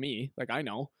to tell me. Like I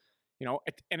know,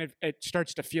 and it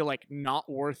starts to feel like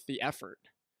not worth the effort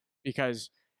because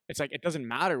it's like it doesn't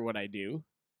matter what I do.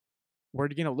 We're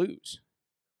gonna lose.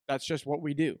 That's just what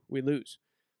we do. We lose.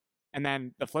 And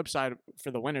then the flip side for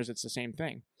the winners, it's the same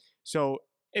thing. So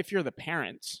if you're the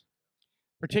parents,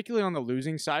 particularly on the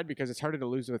losing side, because it's harder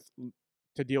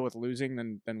to deal with losing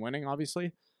than winning,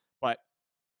 obviously, but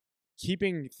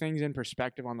keeping things in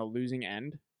perspective on the losing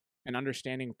end and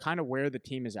understanding kind of where the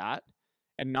team is at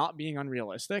and not being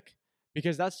unrealistic,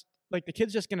 because that's like the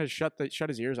kid's just gonna shut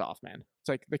his ears off, man. It's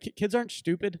like the kids aren't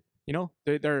stupid,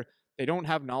 they don't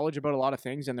have knowledge about a lot of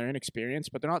things and they're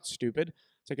inexperienced, but they're not stupid.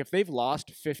 It's like if they've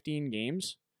lost 15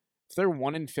 games, if they're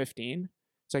 1-15,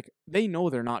 it's like they know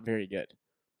they're not very good.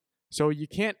 So you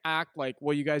can't act like,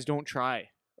 well, you guys don't try,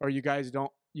 or you guys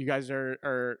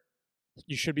are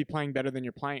you should be playing better than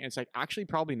you're playing. It's like actually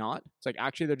probably not. It's like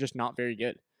actually they're just not very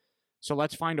good. So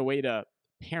let's find a way to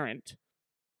parent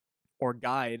or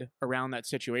guide around that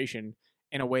situation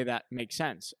in a way that makes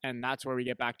sense. And that's where we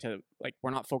get back to like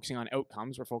we're not focusing on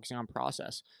outcomes, we're focusing on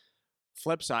process.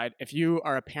 Flip side, if you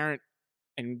are a parent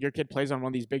and your kid plays on one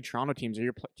of these big Toronto teams, or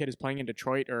your kid is playing in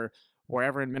Detroit or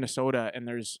wherever in Minnesota, and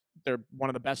they're one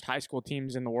of the best high school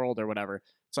teams in the world or whatever,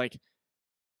 it's like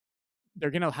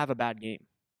they're gonna have a bad game.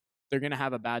 They're gonna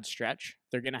have a bad stretch.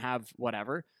 They're gonna have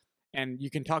whatever. And you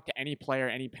can talk to any player,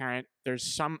 any parent.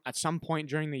 At some point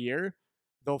during the year,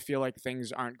 they'll feel like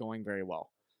things aren't going very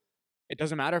well. It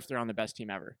doesn't matter if they're on the best team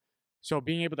ever. So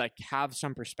being able to have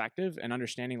some perspective and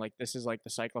understanding like this is like the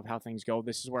cycle of how things go.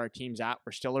 This is where our team's at.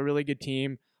 We're still a really good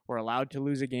team. We're allowed to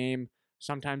lose a game.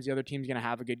 Sometimes the other team's going to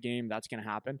have a good game. That's going to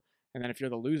happen. And then if you're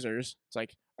the losers, it's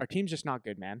like our team's just not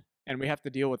good, man. And we have to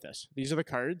deal with this. These are the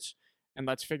cards. And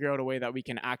let's figure out a way that we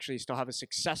can actually still have a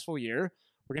successful year.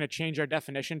 We're going to change our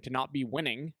definition to not be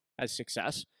winning as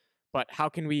success, but how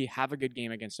can we have a good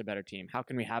game against a better team? How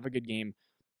can we have a good game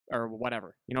or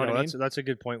whatever? You know what I mean? That's a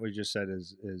good point. We just said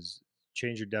is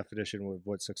change your definition of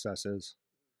what success is,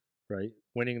 right?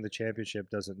 Winning the championship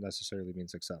doesn't necessarily mean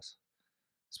success,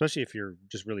 especially if you're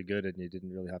just really good and you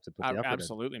didn't really have to put the effort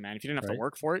absolutely, man. If you didn't have to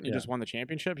work for it and you just won the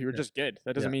championship, you were just good.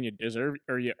 That doesn't mean you deserve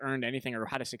or you earned anything or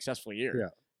had a successful year. Yeah.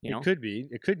 It could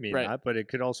mean that, but it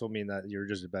could also mean that you're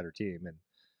just a better team, and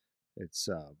it's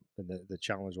and the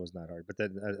challenge wasn't that hard. But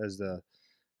then as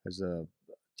a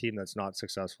team that's not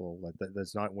successful,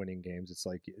 that's not winning games, it's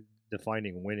like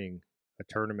defining winning a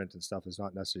tournament and stuff is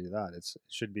not necessarily that. It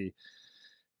should be,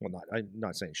 well, I'm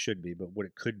not saying should be, but what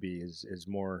it could be is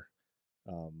more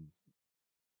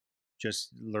just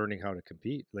learning how to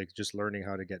compete, like just learning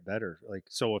how to get better. Like,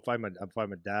 so if I'm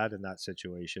a dad in that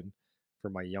situation for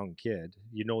my young kid,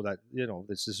 that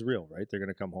this is real, right? They're going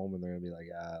to come home and they're going to be like,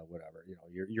 whatever,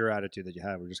 your attitude that you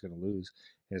have, we're just going to lose.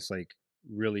 And it's like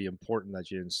really important that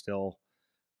you instill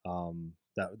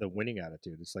that the winning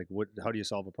attitude. It's like, how do you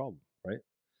solve a problem, right?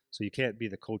 So you can't be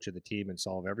the coach of the team and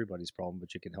solve everybody's problem,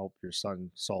 but you can help your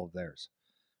son solve theirs,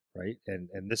 right? And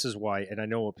this is why, and I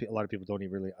know a lot of people don't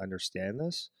even really understand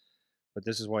this, but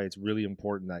this is why it's really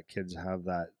important that kids have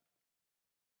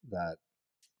that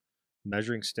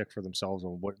measuring stick for themselves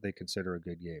on what they consider a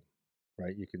good game,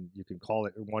 right? You can call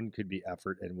it, one could be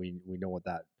effort, and we know what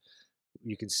that,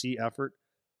 you can see effort,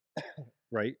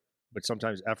 right? But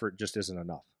sometimes effort just isn't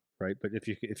enough, right? But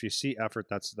if you see effort,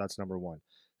 that's number one.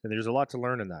 And there's a lot to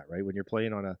learn in that, right? When you're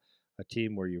playing on a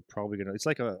team where you're probably gonna. It's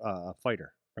like a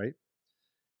fighter, right?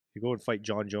 If you go and fight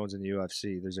John Jones in the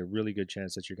UFC, there's a really good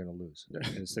chance that you're going to lose.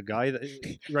 And it's the guy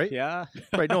that, right? Yeah.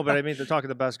 Right. No, but I mean, they're talking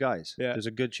the best guys. Yeah. There's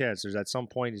a good chance. There's at some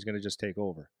point he's going to just take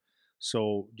over.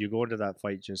 So do you go into that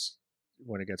fight just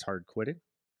when it gets hard quitting?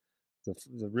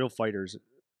 The real fighters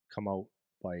come out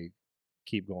by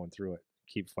keep going through it,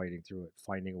 keep fighting through it,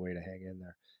 finding a way to hang in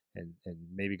there, and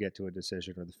maybe get to a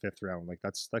decision or the fifth round. Like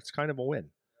that's kind of a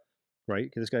win, right?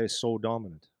 Because this guy is so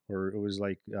dominant. Or it was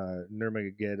like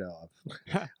Nurmagomedov.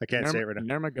 I can't say it right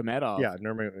now. Nurmagomedov. Yeah,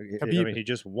 I mean, he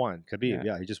just won. Khabib,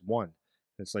 yeah, he just won.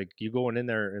 It's like you going in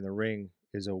there in the ring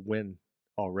is a win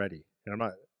already, and I'm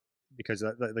not because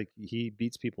that like he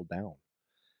beats people down,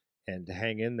 and to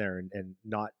hang in there and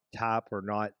not tap or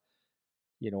not,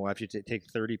 after you take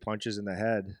 30 punches in the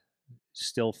head,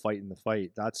 still fighting the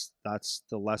fight. That's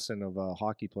the lesson of a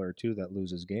hockey player too that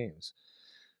loses games.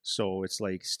 So it's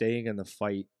like staying in the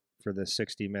fight for the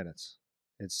 60 minutes.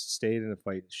 It's stayed in the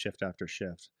fight shift after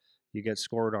shift. You get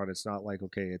scored on, it's not like,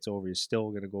 okay, it's over. You're still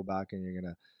going to go back and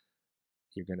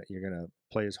you're going to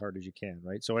play as hard as you can,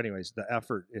 right? So anyways, the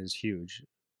effort is huge,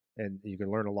 and you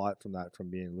can learn a lot from that, from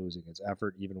being losing. It's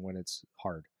effort even when it's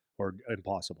hard or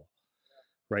impossible,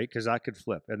 right? Because that could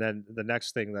flip. And then the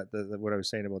next thing that what I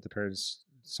was saying about the parents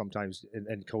sometimes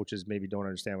and coaches maybe don't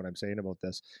understand what I'm saying about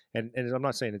this. And I'm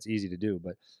not saying it's easy to do,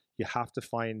 but you have to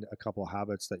find a couple of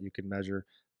habits that you can measure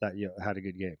that you had a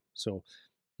good game. So,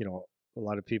 a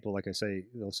lot of people, like I say,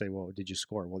 they'll say, well, did you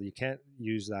score? Well, you can't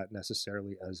use that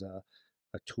necessarily as a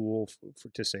tool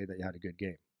to say that you had a good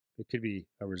game. It could be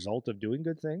a result of doing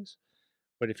good things.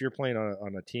 But if you're playing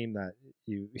on a team that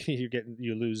you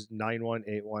lose 9-1,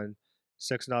 8-1,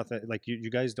 6-0, like you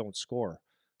guys don't score.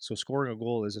 So scoring a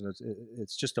goal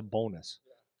it's just a bonus.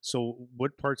 So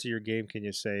what parts of your game can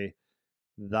you say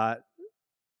that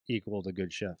equaled a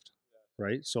good shift,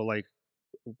 right? So like,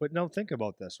 but now think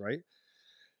about this, right?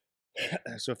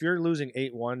 So if you're losing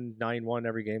 8-1, 9-1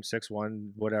 every game,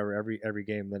 6-1, whatever, every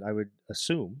game, then I would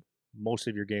assume most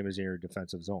of your game is in your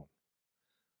defensive zone.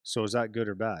 So is that good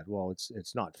or bad? Well,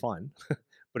 it's not fun,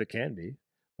 but it can be.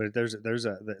 But there's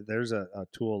a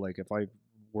tool, like if I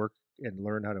work and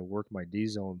learn how to work my D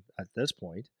zone at this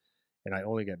point, and I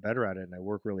only get better at it, and I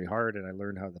work really hard, and I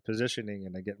learn how the positioning,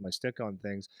 and I get my stick on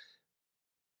things.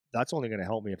 That's only going to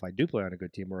help me if I do play on a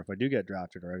good team, or if I do get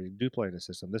drafted, or I do play in a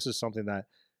system. This is something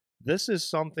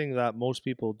that most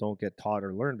people don't get taught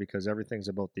or learn because everything's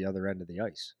about the other end of the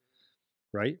ice,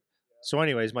 right? So,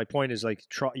 anyways, my point is like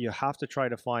you have to try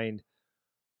to find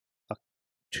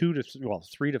 3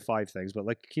 to 5 things, but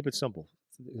like keep it simple.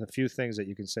 A few things that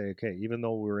you can say, okay, even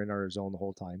though we were in our zone the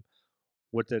whole time,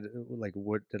 what did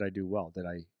I do well? Did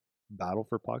I battle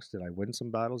for pucks? Did I win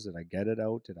some battles? Did I get it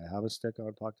out? Did I have a stick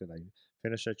on puck? Did I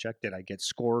finish a check? Did I get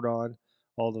scored on?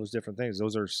 All those different things.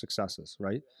 Those are successes,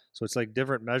 right? So it's like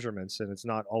different measurements, and it's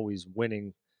not always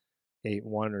winning 8-1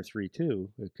 or 3-2.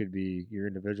 It could be your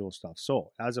individual stuff.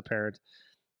 So as a parent,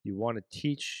 you want to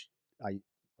teach.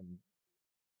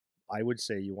 I would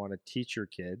say you want to teach your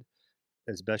kid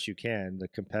as best you can the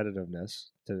competitiveness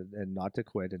and not to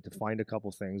quit, and to find a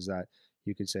couple things that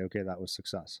you could say, okay, that was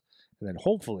success. And then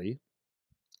hopefully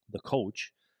the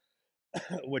coach,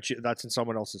 which that's in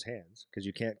someone else's hands because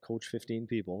you can't coach 15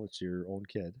 people. It's your own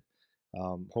kid.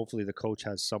 Hopefully the coach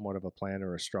has somewhat of a plan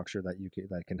or a structure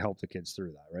that can help the kids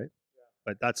through that, right? Yeah.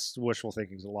 But that's wishful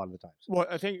thinking a lot of the times. Well,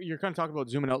 I think you're kind of talking about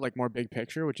zooming out like more big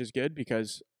picture, which is good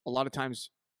because a lot of times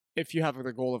if you have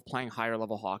the goal of playing higher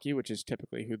level hockey, which is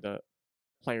typically who the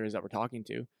player is that we're talking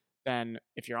to, then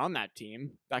if you're on that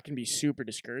team, that can be super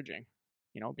discouraging,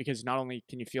 because not only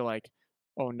can you feel like,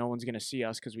 oh, no one's going to see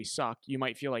us because we suck, you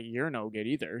might feel like you're no good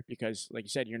either because, like you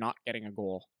said, you're not getting a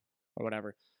goal or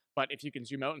whatever. But if you can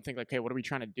zoom out and think like, okay, what are we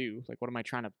trying to do? Like, what am I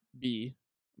trying to be?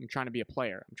 I'm trying to be a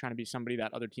player. I'm trying to be somebody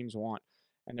that other teams want.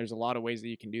 And there's a lot of ways that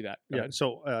you can do that. Go ahead.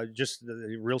 So just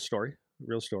the real story.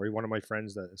 One of my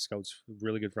friends that scouts,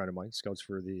 really good friend of mine, scouts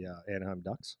for the Anaheim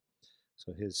Ducks.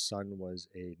 So his son was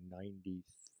a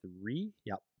 93.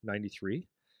 Yep, 93.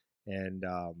 And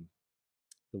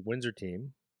the Windsor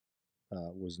team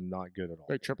was not good at all.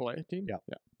 Like AAA team? Yeah,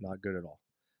 not good at all.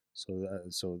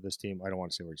 So this team, I don't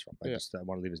want to say where he's from. I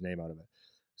want to leave his name out of it.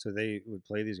 So they would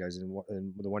play these guys,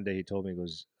 and the one day he told me, he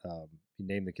goes, he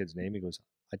named the kid's name. He goes,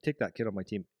 I'd take that kid on my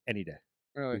team any day.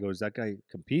 Really? He goes, that guy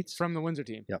competes. From the Windsor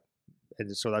team? Yep.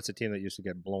 And so that's a team that used to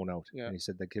get blown out. Yeah. And he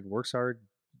said, the kid works hard.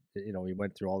 He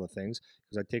went through all the things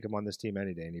because I'd take him on this team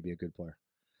any day and he'd be a good player.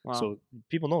 Wow. So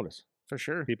people notice. For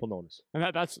sure. People notice. And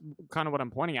that's kind of what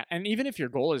I'm pointing at. And even if your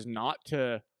goal is not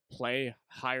to play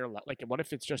higher, like what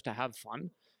if it's just to have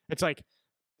fun? It's like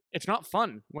it's not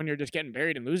fun when you're just getting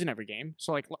buried and losing every game.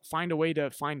 So like find a way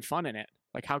to find fun in it.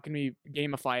 Like how can we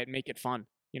gamify it, make it fun?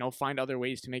 Find other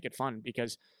ways to make it fun,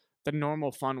 because the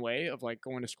normal fun way of like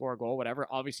going to score a goal, whatever,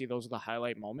 obviously those are the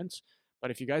highlight moments.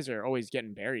 But if you guys are always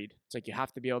getting buried, it's like you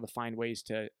have to be able to find ways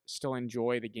to still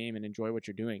enjoy the game and enjoy what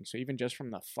you're doing. So even just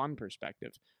from the fun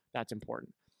perspective, that's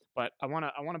important. But I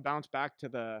wanna bounce back to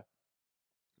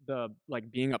the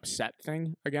like being upset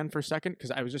thing again for a second,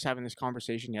 because I was just having this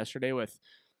conversation yesterday with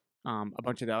a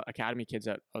bunch of the academy kids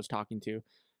that I was talking to,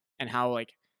 and how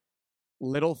like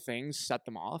little things set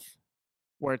them off,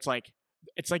 where it's like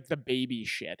the baby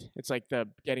shit. It's like the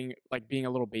getting like being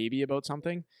a little baby about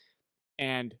something,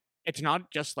 and it's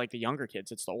not just like the younger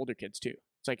kids; it's the older kids too.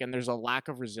 It's like, and there's a lack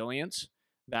of resilience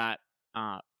that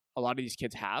a lot of these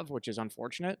kids have, which is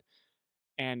unfortunate,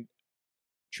 and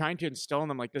trying to instill in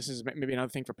them, like, this is maybe another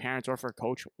thing for parents or for a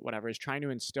coach, whatever, is trying to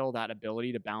instill that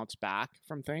ability to bounce back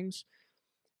from things.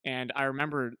 And I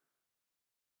remember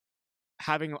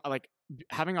having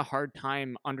a hard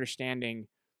time understanding,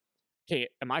 okay,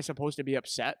 am I supposed to be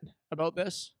upset about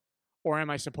this, or am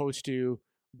I supposed to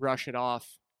brush it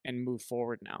off and move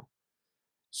forward now?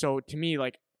 So to me,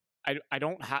 like, I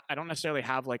don't necessarily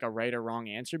have like a right or wrong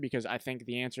answer, because I think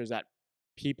the answer is that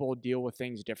people deal with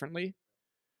things differently.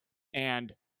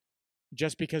 And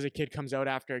just because a kid comes out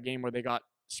after a game where they got,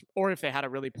 or if they had a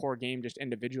really poor game just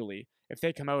individually, if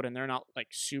they come out and they're not like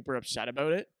super upset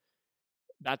about it,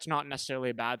 that's not necessarily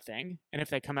a bad thing. And if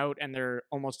they come out and they're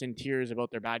almost in tears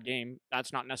about their bad game,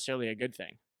 that's not necessarily a good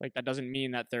thing. Like, that doesn't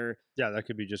mean that they're, Yeah, that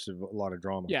could be just a lot of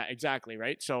drama. yeah, exactly,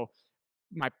 right? So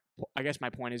my I guess my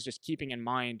point is just keeping in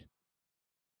mind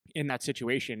in that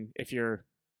situation, if you're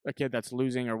a kid that's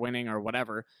losing or winning or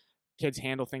whatever, kids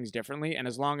handle things differently. And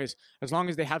as long as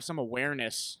they have some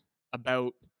awareness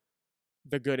about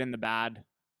the good and the bad,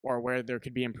 or where there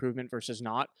could be improvement versus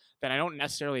not, then I don't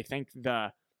necessarily think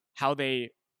the how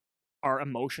they are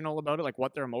emotional about it, like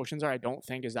what their emotions are, I don't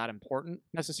think is that important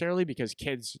necessarily, because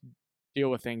kids deal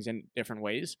with things in different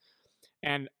ways.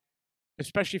 And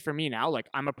especially for me now, like,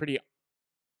 I'm a pretty,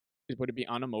 would it be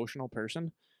unemotional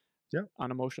person? Yeah.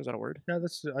 Unemotional, is that a word? Yeah, I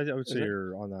would Is say it?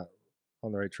 you're on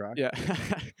the right track. Yeah.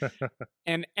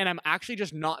 And I'm actually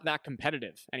just not that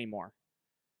competitive anymore.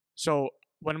 So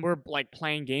when we're like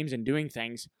playing games and doing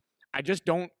things, I just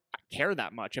don't care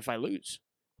that much if I lose.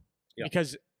 Yeah.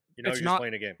 Because you're it's just not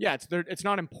playing a game. yeah, it's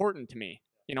not important to me.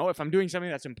 If I'm doing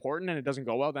something that's important and it doesn't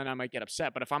go well, then I might get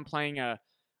upset. But if I'm playing a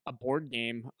board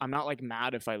game, I'm not like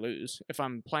mad if I lose. If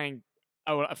I'm playing,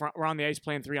 if we're on the ice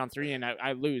playing 3-on-3 and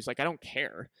I lose, like, I don't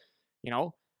care,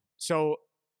 So,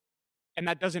 and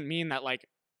that doesn't mean that like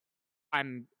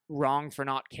I'm wrong for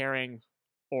not caring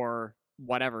or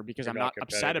whatever, because You're I'm not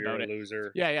upset competitive, about you're it. a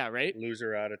loser. Yeah, right.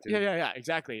 Loser attitude. Yeah,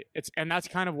 exactly. And that's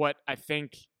kind of what I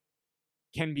think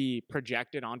can be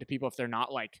projected onto people if they're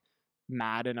not like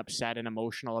mad and upset and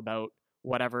emotional about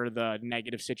whatever the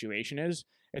negative situation is.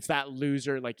 It's that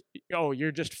loser, like, oh,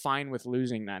 you're just fine with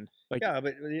losing then. Like, Yeah,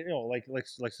 but like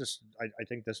this. I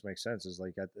think this makes sense. Is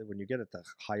like when you get at the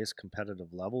highest competitive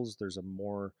levels, there's a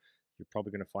more. You're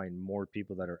probably going to find more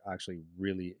people that are actually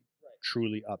really,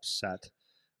 truly upset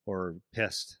or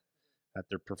pissed at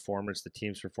their performance, the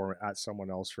team's performance, at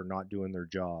someone else for not doing their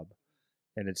job,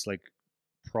 and it's like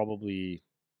probably.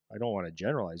 I don't want to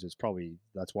generalize. It's probably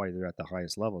that's why they're at the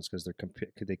highest levels, because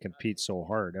they compete so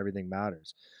hard. Everything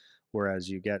matters. Whereas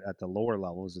you get at the lower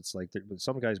levels, it's like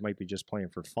some guys might be just playing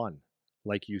for fun,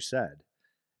 like you said,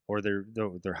 or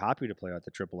they're happy to play at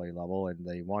the AAA level and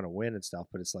they want to win and stuff.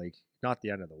 But it's like not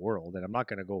the end of the world, and I'm not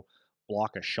going to go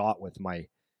block a shot with my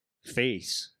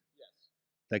face.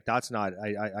 Like that's not.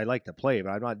 I like to play, but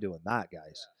I'm not doing that,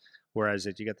 guys. Whereas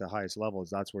if you get the highest levels,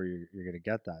 that's where you're going to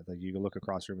get that. Like you can look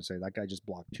across the room and say that guy just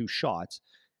blocked 2 shots.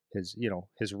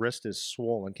 His wrist is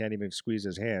swollen, can't even squeeze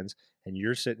his hands, and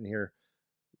you're sitting here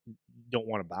don't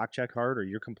want to back check hard, or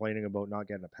you're complaining about not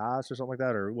getting a pass or something like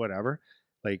that, or whatever.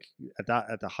 Like at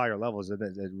the higher levels, it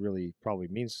really probably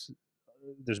means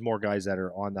there's more guys that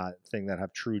are on that thing that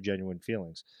have true genuine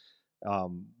feelings.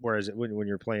 Whereas when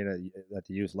you're playing at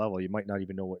the youth level, you might not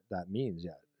even know what that means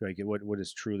yet. Like what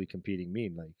does truly competing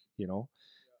mean? Like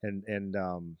and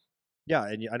yeah,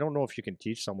 and I don't know if you can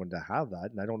teach someone to have that,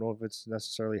 and I don't know if it's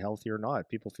necessarily healthy or not.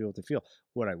 People feel what they feel.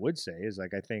 What I would say is,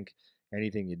 like, I think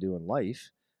anything you do in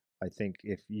life, I think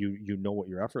if you know what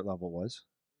your effort level was,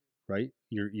 right?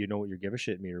 You know what your give a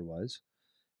shit meter was.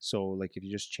 So like if you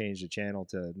just change the channel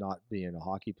to not being a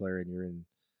hockey player and you're in,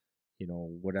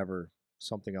 whatever,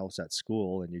 something else at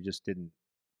school, and you just didn't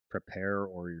prepare,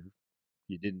 or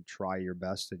you didn't try your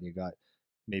best and you got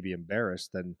maybe embarrassed,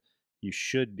 then you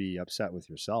should be upset with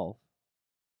yourself,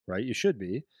 right? You should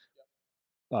be.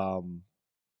 But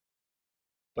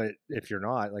if you're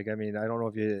not, like, I mean, I don't know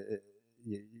if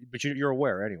but you're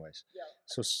aware anyways. Yeah.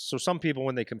 So some people,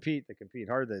 when they compete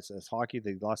hard. It's hockey.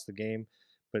 They lost the game,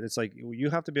 but it's like you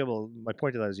have to be able. My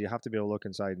point to that is you have to be able to look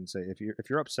inside and say if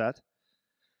you're upset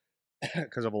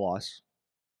because of a loss,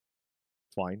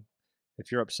 fine.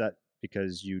 If you're upset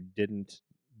because you didn't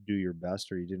do your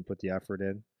best or you didn't put the effort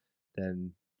in,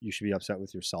 then you should be upset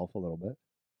with yourself a little bit.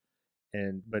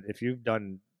 But if you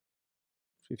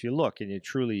look and you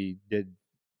truly did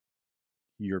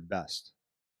your best,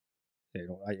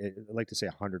 I like to say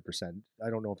 100%. I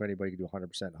don't know if anybody can do 100%,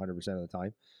 100% of the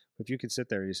time. But if you could sit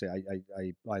there and you say,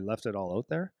 I left it all out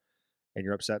there, and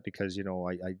you're upset because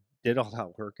I did all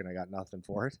that work and I got nothing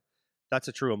for it. That's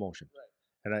a true emotion, right.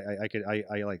 And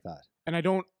I like that. And I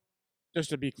don't, just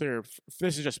to be clear,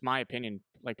 this is just my opinion.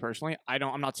 Like personally,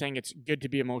 I'm not saying it's good to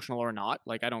be emotional or not.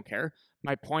 Like I don't care.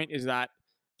 My point is that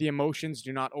the emotions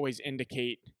do not always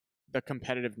indicate the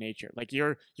competitive nature. Like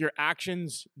your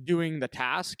actions doing the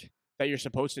task that you're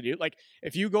supposed to do. Like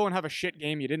if you go and have a shit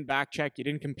game, you didn't back check, you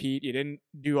didn't compete, you didn't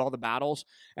do all the battles,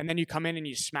 and then you come in and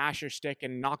you smash your stick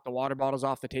and knock the water bottles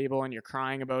off the table and you're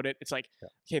crying about it. It's like,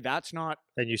 okay, that's not.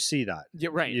 And you see that. Yeah,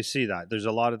 right. You see that. There's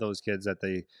a lot of those kids that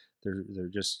they're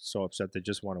just so upset they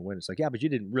just want to win. It's like, yeah, but you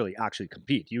didn't really actually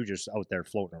compete. You were just out there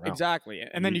floating around. Exactly.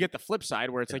 And then you get the flip side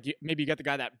where it's like maybe you get the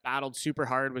guy that battled super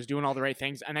hard, was doing all the right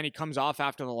things, and then he comes off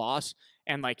after the loss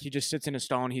and like he just sits in a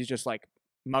stone. He's just like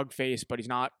mug face, but he's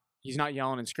not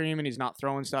yelling and screaming. He's not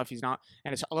throwing stuff. He's not,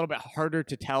 and it's a little bit harder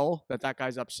to tell that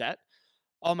guy's upset.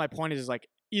 All my point is like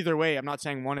either way, I'm not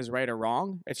saying one is right or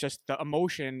wrong. It's just the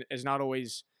emotion is not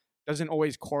always, doesn't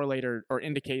always correlate or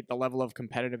indicate the level of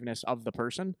competitiveness of the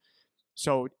person.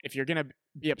 So if you're going to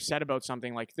be upset about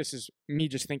something, like this is me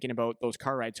just thinking about those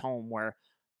car rides home where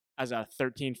as a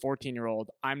 13, 14-year-old,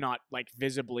 I'm not like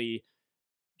visibly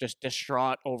just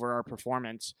distraught over our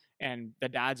performance. And the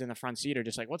dads in the front seat are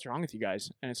just like, what's wrong with you guys?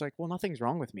 And it's like, well, nothing's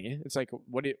wrong with me. It's like,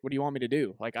 what do you want me to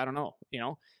do? Like, I don't know,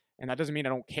 and that doesn't mean I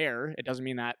don't care. It doesn't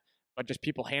mean that, but just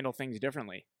people handle things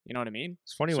differently. You know what I mean?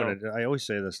 It's funny I always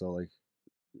say this though, like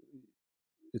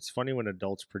it's funny when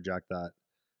adults project that.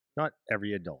 Not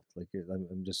every adult, like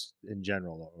I'm just in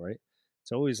general though, right?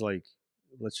 It's always like,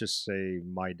 let's just say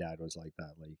my dad was like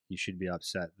that. Like you should be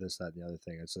upset, this, that, and the other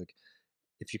thing. It's like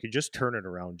if you could just turn it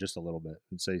around just a little bit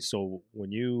and say, so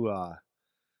when you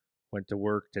went to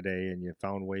work today and you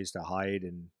found ways to hide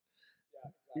and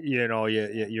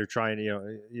you're trying,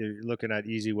 you're looking at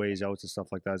easy ways out and stuff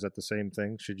like that. Is that the same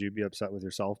thing? Should you be upset with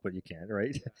yourself, but you can't,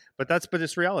 right? but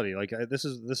it's reality. Like this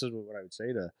is what I would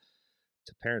say to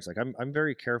parents. Like I'm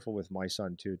very careful with my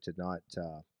son too, to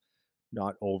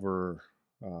not over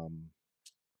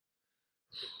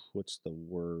what's the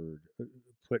word,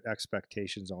 put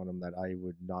expectations on him that I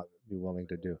would not be willing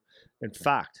to do. In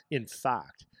fact,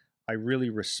 I really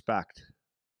respect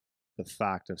the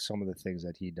fact of some of the things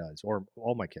that he does, or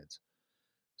all my kids,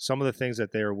 some of the things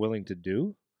that they are willing to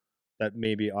do that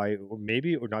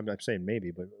or not, I'm saying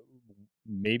maybe, but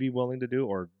maybe willing to do,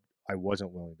 or I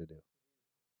wasn't willing to do,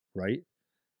 right?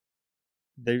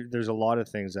 There's a lot of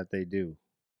things that they do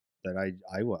that I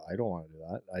don't want to do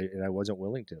that. And I wasn't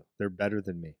willing to. They're better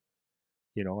than me.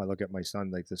 I look at my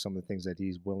son, like some of the things that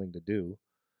he's willing to do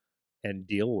and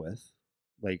deal with,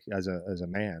 like as a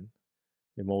man,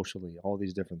 emotionally, all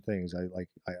these different things.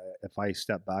 If I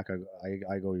step back,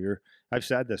 I go, I've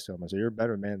said this to him. I say, you're a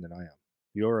better man than I am.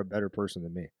 You're a better person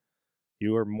than me.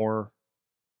 You are more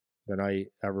than I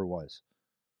ever was.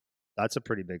 That's a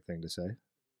pretty big thing to say.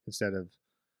 Instead of,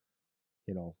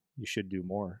 you should do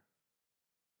more,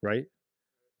 right?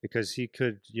 Because he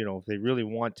could, if they really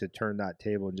want to turn that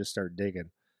table and just start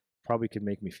digging, probably could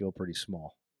make me feel pretty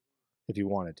small if he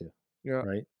wanted to. Yeah.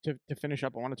 Right. To finish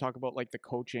up, I want to talk about like the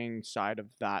coaching side of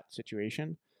that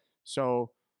situation.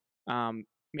 So,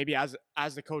 maybe as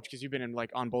the coach, because you've been in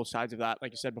like on both sides of that,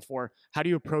 like you said before, how do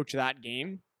you approach that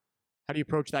game? How do you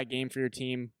approach that game for your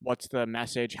team? What's the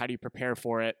message? How do you prepare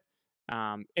for it?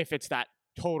 If it's that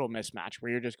total mismatch where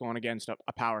you're just going against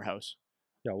a powerhouse.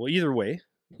 Yeah. Well, either way,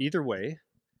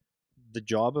 the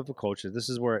job of a coach is this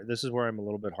is where I'm a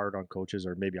little bit hard on coaches,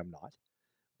 or maybe I'm not,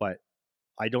 but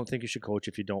I don't think you should coach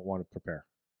if you don't want to prepare.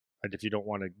 And if you don't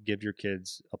want to give your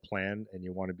kids a plan and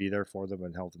you want to be there for them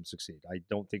and help them succeed, I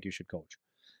don't think you should coach.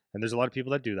 And there's a lot of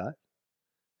people that do that.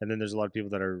 And then there's a lot of people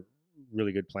that are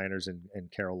really good planners and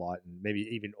care a lot and maybe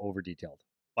even over detailed.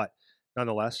 But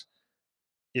nonetheless,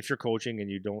 if you're coaching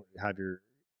and you don't have your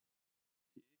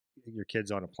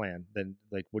kids on a plan, then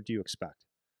like what do you expect?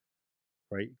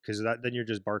 Right? Because then you're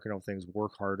just barking out things,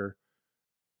 work harder.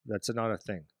 That's not a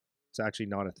thing. It's actually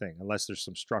not a thing unless there's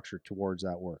some structure towards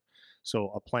that work.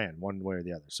 So a plan, one way or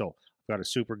the other. So I've got a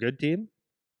super good team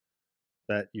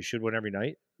that you should win every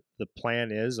night. The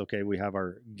plan is, okay, we have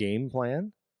our game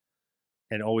plan,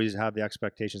 and always have the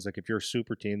expectations. Like if you're a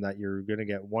super team, that you're going to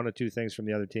get one or two things from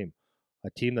the other team: a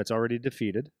team that's already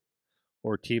defeated,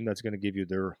 or a team that's going to give you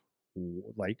their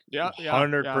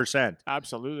 100%.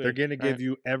 Absolutely. They're going to give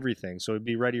you everything. So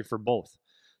be ready for both.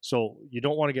 So you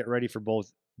don't want to get ready for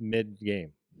both mid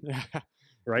game. Yeah.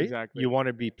 Right? Exactly. You want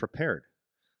to be prepared.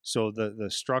 So the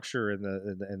structure and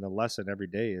the lesson every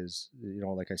day is,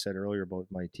 like I said earlier about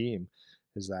my team,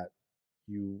 is that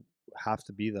you have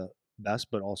to be the best,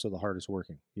 but also the hardest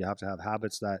working. You have to have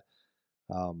habits that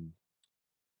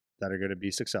that are going to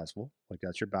be successful. Like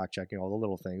that's your back checking all the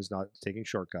little things, not taking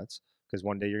shortcuts, because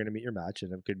one day you're going to meet your match,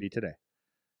 and it could be today,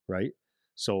 right?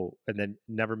 So, and then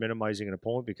never minimizing an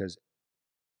opponent, because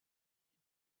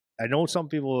I know some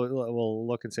people will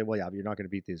look and say, well, yeah, but you're not going to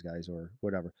beat these guys or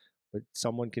whatever. But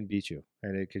someone can beat you,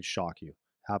 and it can shock you.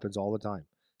 Happens all the time.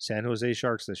 San Jose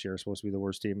Sharks this year are supposed to be the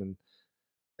worst team,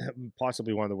 and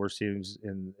possibly one of the worst teams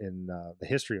in the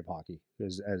history of hockey,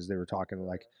 as they were talking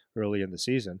like early in the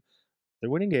season. They're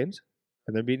winning games,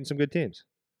 and they're beating some good teams.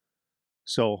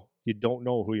 So you don't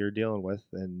know who you're dealing with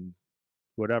and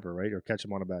whatever, right? Or catch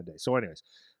them on a bad day. So anyways,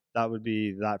 that would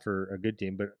be that for a good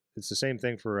team. But it's the same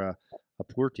thing for a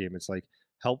poor team. It's like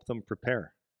help them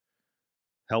prepare.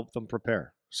 Help them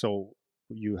prepare. So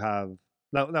you have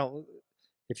now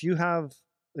if you have,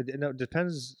 it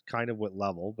depends kind of what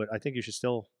level, but I think you should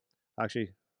still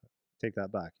actually take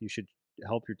that back. You should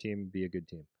help your team be a good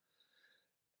team.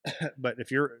 But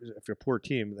if you're a poor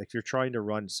team, like if you're trying to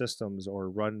run systems or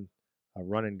run a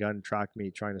run and gun track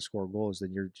meet trying to score goals,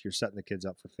 then you're setting the kids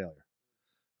up for failure,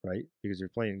 right? Because you're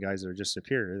playing guys that are just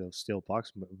superior. They'll steal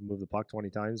pucks, move the puck 20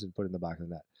 times, and put it in the back of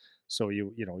the net. So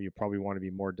you probably want to be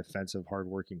more defensive,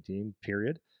 hardworking team,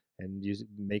 period, and you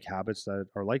make habits that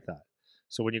are like that.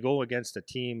 So when you go against a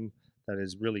team that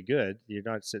is really good, you're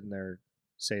not sitting there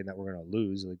saying that we're going to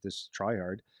lose, like this try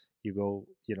hard. You go,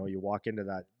 you walk into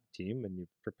that team and you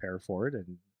prepare for it,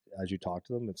 and as you talk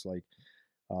to them, it's like,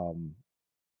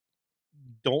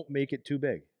 don't make it too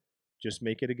big, just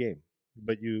make it a game.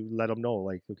 But you let them know,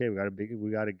 like, okay,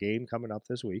 we got a game coming up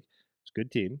this week. It's a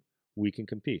good team, we can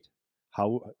compete.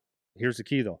 How? Here's the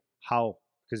key though, how?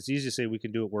 Because it's easy to say we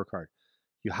can do it, work hard.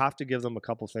 You have to give them a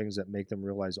couple things that make them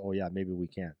realize, oh yeah, maybe we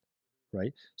can,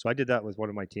 right? So I did that with one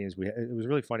of my teams. It was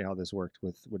really funny how this worked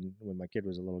with when my kid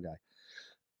was a little guy.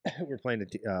 We're playing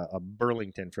a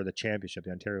Burlington for the championship,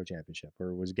 the Ontario Championship,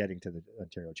 or was getting to the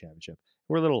Ontario Championship.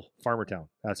 We're a little farmer town,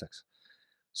 Essex.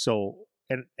 So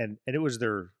and it was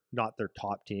not their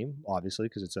top team, obviously,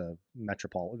 because it's a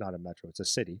metropolitan, not a metro, it's a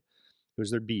city. It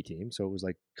was their B team, so it was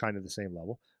like kind of the same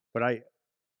level. But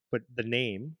the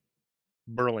name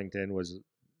Burlington was,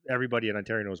 everybody in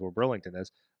Ontario knows where Burlington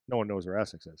is. No one knows where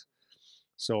Essex is.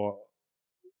 So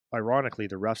ironically,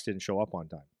 the refs didn't show up on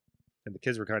time, and the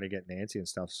kids were kind of getting antsy and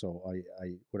stuff. So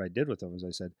I what I did with them was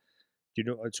I said, do you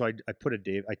know? So I put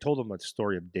I told them a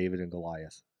story of David and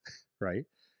Goliath, right?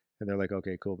 And they're like,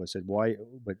 okay, cool. But I said, why?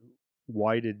 But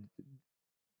why did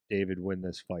David win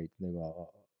this fight? And they go,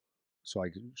 so I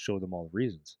showed them all the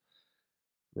reasons,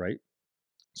 right?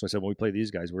 So I said, when we play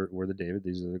these guys, we're the David,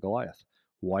 these are the Goliath.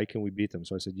 Why can we beat them?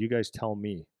 So I said, you guys tell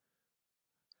me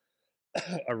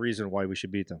a reason why we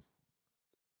should beat them.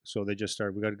 So they just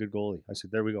started. We got a good goalie. I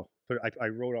said, there we go. I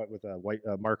wrote out with a white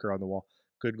marker on the wall,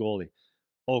 good goalie.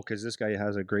 Oh, because this guy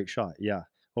has a great shot. Yeah.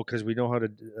 Oh, because we know how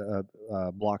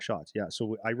to block shots. Yeah.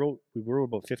 So we wrote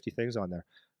about 50 things on there.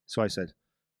 So I said,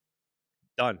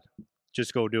 done.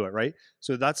 Just go do it. Right.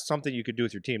 So that's something you could do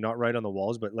with your team, not write on the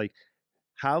walls, but like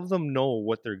have them know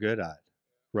what they're good at.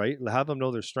 Right. Have them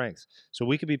know their strengths. So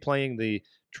we could be playing the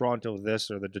Toronto this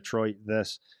or the Detroit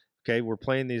this. Okay, we're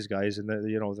playing these guys, and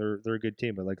they're a good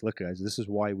team. But like, look, guys, this is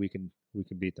why we can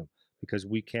beat them, because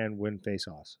we can win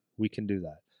faceoffs. We can do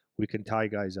that. We can tie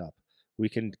guys up. We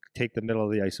can take the middle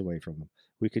of the ice away from them.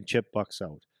 We can chip bucks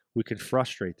out. We can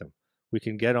frustrate them. We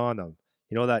can get on them.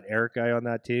 You know that Eric guy on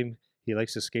that team? He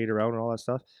likes to skate around and all that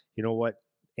stuff. You know what,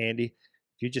 Andy?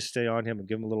 If you just stay on him and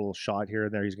give him a little shot here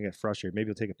and there, he's gonna get frustrated. Maybe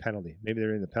he'll take a penalty. Maybe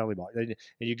they're in the penalty box, and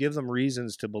you give them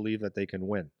reasons to believe that they can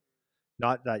win.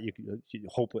 Not that you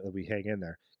hope that we hang in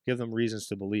there. Give them reasons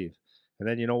to believe. And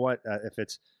then you know what? If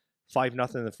it's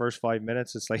 5-0 in the first 5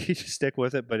 minutes, it's like you just stick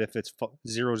with it. But if it's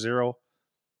 0-0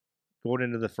 going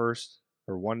into the first,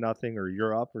 or 1-0, or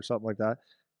you're up or something like that,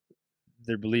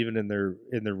 they're believing in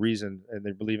their reason, and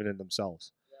they're believing in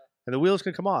themselves. Yeah. And the wheels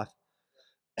can come off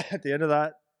at the end of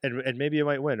that, and maybe you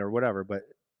might win or whatever. But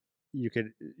you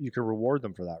could reward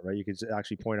them for that, right? You could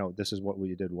actually point out this is what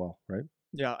you did well, right?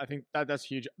 Yeah, I think that's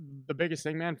huge. The biggest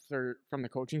thing, man, from the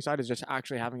coaching side is just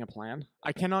actually having a plan.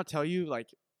 I cannot tell you, like,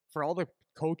 for all the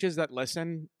coaches that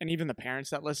listen and even the parents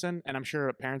that listen, and I'm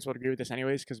sure parents would agree with this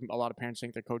anyways, because a lot of parents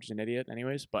think their coach is an idiot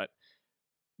anyways, but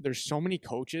there's so many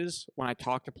coaches when I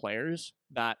talk to players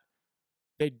that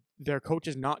their coach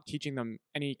is not teaching them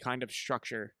any kind of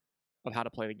structure of how to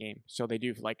play the game. So they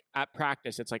do, like, at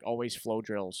practice, it's like always flow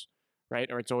drills, right?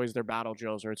 Or it's always their battle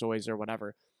drills, or it's always their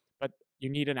whatever. But you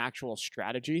need an actual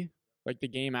strategy. Like, the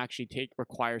game actually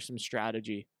requires some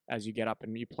strategy as you get up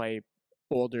and you play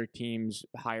older teams,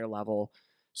 higher level.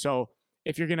 So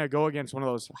if you're gonna go against one of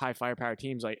those high firepower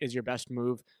teams, like, is your best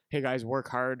move, hey guys, work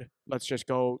hard, let's just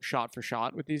go shot for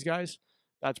shot with these guys?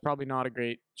 That's probably not a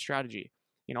great strategy,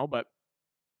 but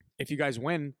if you guys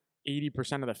win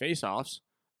 80% of the face-offs,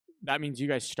 that means you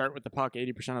guys start with the puck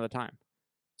 80% of the time.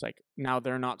 It's like, now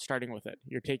they're not starting with it.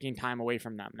 You're taking time away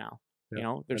from them now.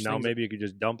 Yeah. There's and now maybe you could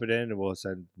just dump it in and we'll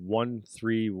send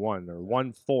 1-3-1 or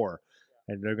 1-4,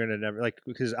 and they're gonna never, like,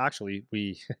 because actually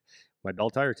my Bell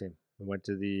Tire team, we went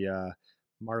to the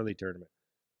Marley tournament,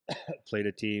 played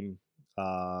a team,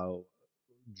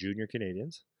 junior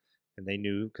Canadians, and they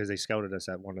knew because they scouted us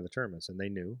at one of the tournaments, and they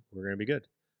knew we were gonna be good.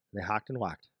 And they hacked and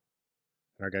whacked,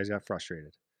 and our guys got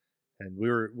frustrated,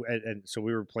 and so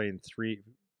we were playing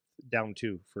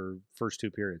 3-2 for first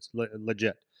 2 periods,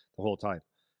 legit the whole time.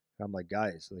 And I'm like,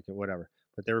 guys, like, whatever.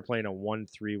 But they were playing a 1-3,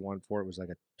 1-4. It was like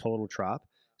a total trap.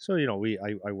 So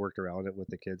I worked around it with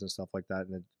the kids and stuff like that,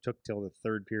 and it took till the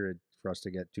third period for us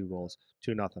to get 2 goals,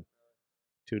 2-0,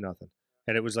 2-0.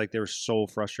 And it was like they were so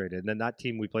frustrated. And then that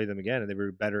team, we played them again, and they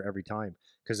were better every time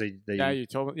because they you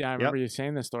told me. Yeah, I remember you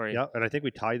saying this story. Yeah, and I think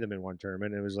we tied them in one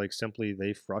tournament. It was like simply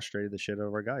they frustrated the shit out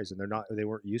of our guys, and they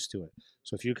weren't used to it.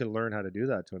 So if you can learn how to do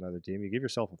that to another team, you give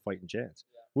yourself a fighting chance.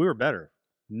 We were better,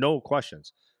 no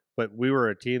questions, but we were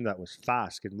a team that was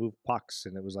fast, could move pucks,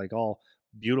 and it was like all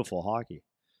beautiful hockey.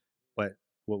 But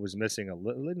what was missing a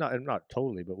little, not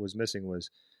totally, but was missing was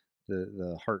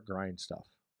the heart grind stuff.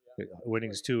 Winning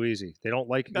is too easy. They don't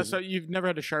like that's what you've never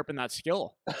had to sharpen that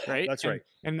skill, right? That's right.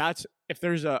 And that's, if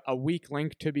there's a weak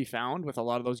link to be found with a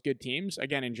lot of those good teams,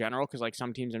 again, in general, because like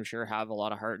some teams I'm sure have a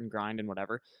lot of heart and grind and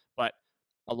whatever, but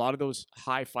a lot of those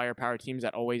high firepower teams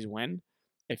that always win,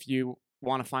 if you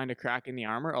want to find a crack in the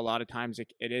armor, a lot of times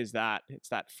it's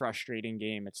that frustrating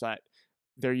game. It's that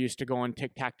they're used to going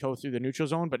tic-tac-toe through the neutral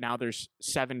zone, but now there's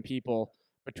 7 people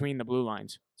between the blue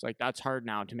lines. It's like, that's hard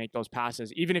now to make those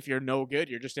passes. Even if you're no good,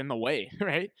 you're just in the way,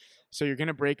 right? So you're going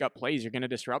to break up plays. You're going to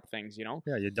disrupt things,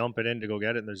 Yeah, you dump it in to go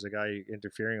get it, and there's a guy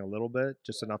interfering a little bit,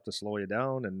 just enough to slow you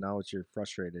down, and now you're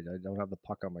frustrated. I don't have the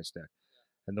puck on my stick.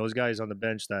 And those guys on the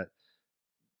bench that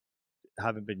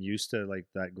haven't been used to like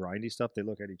that grindy stuff, they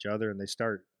look at each other and they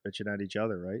start bitching at each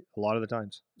other, right? A lot of the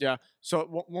times. Yeah. So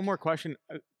one more question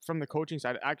from the coaching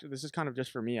side. Actually, this is kind of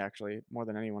just for me, actually, more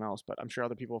than anyone else, but I'm sure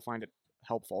other people will find it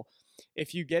helpful.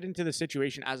 If you get into the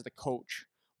situation as the coach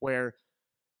where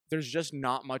there's just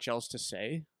not much else to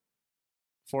say,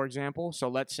 for example, so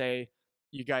let's say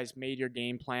you guys made your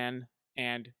game plan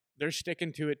and they're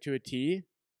sticking to it to a T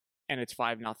and it's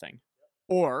 5-0,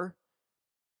 or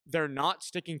they're not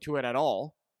sticking to it at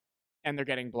all and they're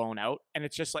getting blown out, and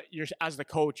it's just like, you're, as the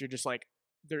coach, you're just like,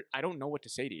 I don't know what to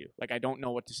say to you. Like, I don't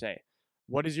know what to say.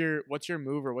 What's your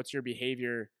move, or what's your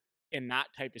behavior in that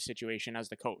type of situation as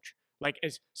the coach? Like,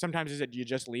 sometimes is it you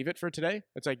just leave it for today?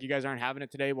 It's like, you guys aren't having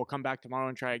it today, we'll come back tomorrow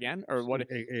and try again, or what?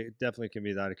 It definitely can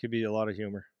be that. It could be a lot of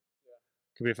humor.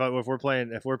 It could be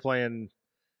if we're playing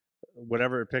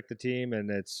whatever, pick the team, and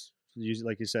it's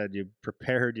usually, like you said, you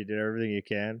prepared, you did everything you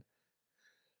can.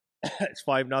 It's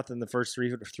 5-0 the first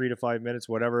 3 to 5 minutes,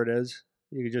 whatever it is.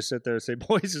 You can just sit there and say,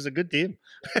 "Boys, this is a good team.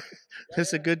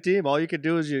 It's a good team. All you can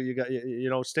do is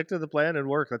you stick to the plan and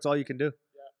work. That's all you can do.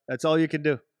 That's all you can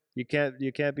do. You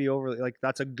can't be overly like,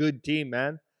 that's a good team,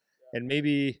 man. And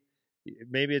maybe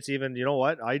it's even, you know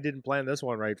what? I didn't plan this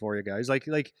one right for you guys. Like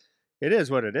it is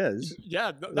what it is.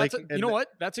 Yeah, that's what?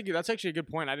 That's actually a good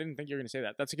point. I didn't think you were going to say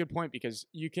that. That's a good point, because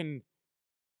you can.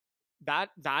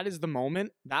 That is the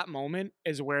moment. That moment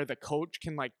is where the coach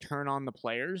can like turn on the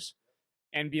players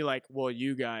and be like, well,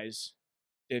 you guys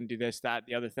didn't do this, that,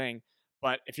 the other thing.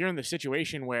 But if you're in the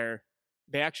situation where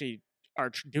they actually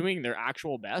are doing their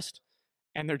actual best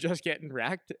and they're just getting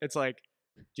wrecked, it's like,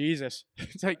 Jesus.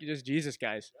 It's like, just Jesus,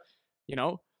 guys.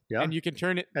 Yeah. And you can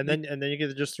turn it. And then you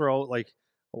can just throw, like,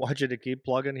 I want you to keep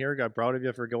plugging here. I'm proud of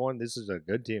you for going. This is a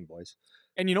good team, boys.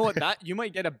 And you know what? That you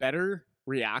might get a better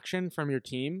reaction from your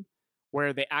team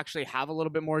where they actually have a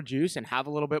little bit more juice and have a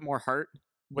little bit more heart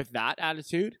with that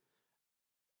attitude,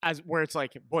 as where it's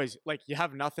like, boys, like you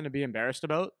have nothing to be embarrassed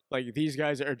about. Like these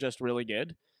guys are just really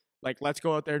good. Like let's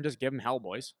go out there and just give them hell,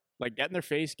 boys. Like get in their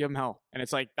face, give them hell. And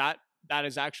it's like that. That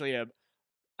is actually a.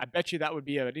 I bet you that would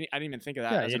be a. I didn't even think of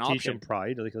that as you an teach option. them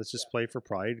pride. Like let's just play for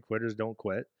pride. Quitters don't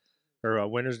quit, or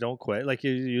winners don't quit. Like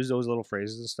you use those little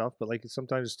phrases and stuff, but like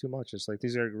sometimes it's too much. It's like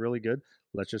these are really good.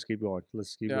 Let's just keep going.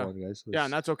 Let's keep going, guys.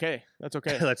 And that's okay. That's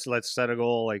okay. let's set a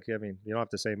goal. Like I mean, you don't have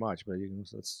to say much, but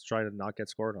let's try to not get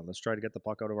scored on. Let's try to get the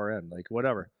puck out of our end. Like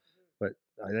whatever. But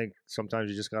I think sometimes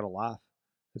you just gotta laugh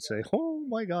and say, "Oh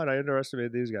my God, I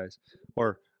underestimated these guys,"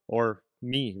 or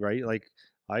me, right? Like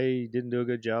I didn't do a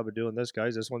good job of doing this,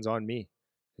 guys. This one's on me.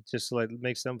 It just like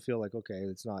makes them feel like, okay,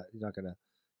 it's not, you're not gonna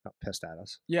not pissed at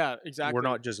us. Yeah, exactly. We're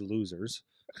not just losers.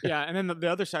 Yeah, and then the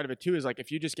other side of it too is like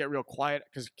if you just get real quiet,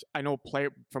 because I know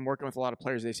from working with a lot of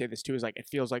players, they say this too, is like it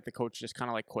feels like the coach just kind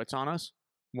of like quits on us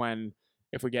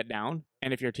if we get down,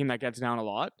 and if you're a team that gets down a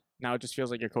lot, now it just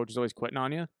feels like your coach is always quitting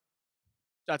on you.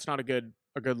 That's not a good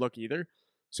look either.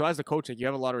 So as the coach, like you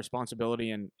have a lot of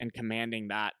responsibility in commanding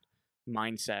that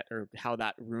mindset or how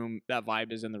that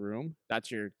vibe is in the room. That's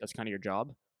kind of your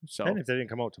job. So and if they didn't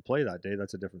come out to play that day,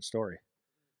 that's a different story,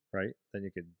 right? Then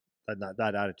you could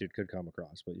that attitude could come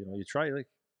across. But you try, like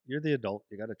you're the adult,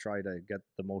 you got to try to get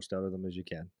the most out of them as you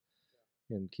can,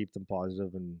 and keep them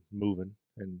positive and moving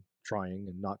and trying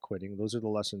and not quitting. Those are the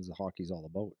lessons the hockey's all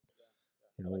about.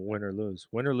 Win or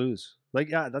lose. Like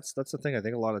that's the thing. I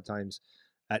think a lot of times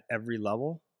at every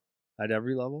level, I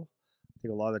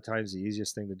think a lot of the times the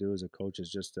easiest thing to do as a coach is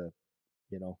just to,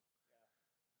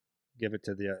 give it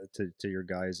to to your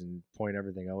guys and point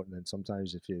everything out. And then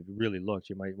sometimes if you really look,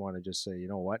 you might want to just say, you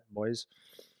know what, boys,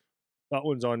 that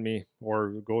one's on me.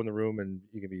 Or go in the room and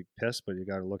you can be pissed, but you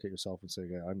got to look at yourself and say,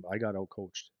 I got out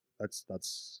coached.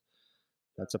 That's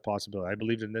a possibility. I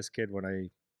believed in this kid when I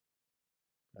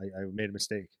made a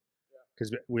mistake.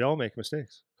 Because we all make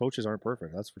mistakes. Coaches aren't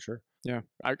perfect, that's for sure. Yeah,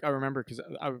 I remember because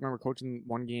I remember coaching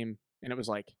one game, and it was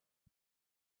like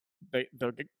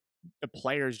the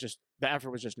players the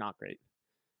effort was just not great,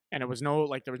 and it was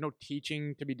there was no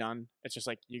teaching to be done. It's just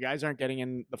like you guys aren't getting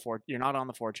in you're not on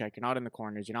the forecheck, you're not in the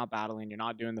corners, you're not battling, you're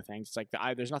not doing the things. It's like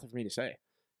there's nothing for me to say.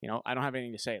 I don't have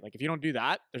anything to say. Like if you don't do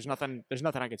that, there's nothing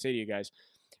I can say to you guys,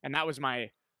 and that was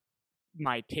my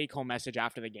take home message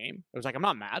after the game. It was like I'm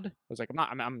not mad. I was like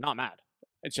I'm not mad.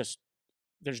 It's just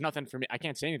there's nothing for me. I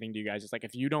can't say anything to you guys. It's like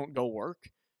if you don't go work,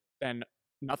 then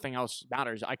nothing else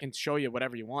matters. I can show you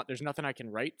whatever you want. There's nothing I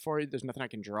can write for you. There's nothing I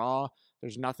can draw.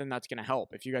 There's nothing that's going to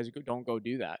help if you guys don't go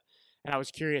do that. And I was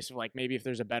curious of like maybe if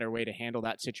there's a better way to handle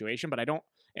that situation, but I don't.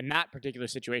 In that particular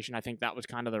situation, I think that was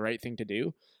kind of the right thing to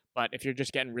do. But if you're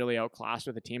just getting really outclassed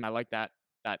with a team, I like that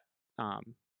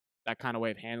kind of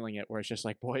way of handling it, where it's just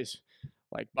like, boys,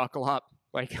 like buckle up,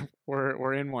 like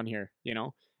we're in one here,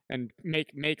 and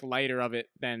make lighter of it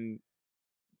than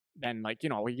like, are you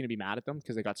going to be mad at them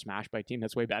because they got smashed by a team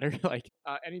that's way better? Like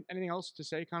anything else to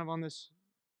say kind of on this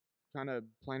kind of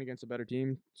playing against a better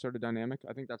team sort of dynamic?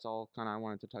 I think that's all kind of I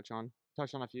wanted to touch on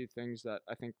a few things that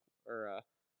I think are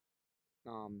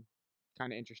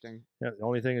kind of interesting. Yeah, the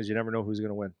only thing is you never know who's going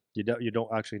to win. You don't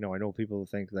actually know. I know people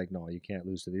think like, no, you can't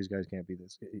lose to these guys, can't be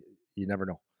this. You never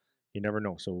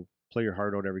know. So play your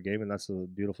heart out every game, and that's the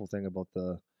beautiful thing about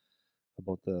the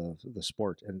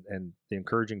sport. And the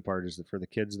encouraging part is that for the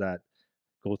kids that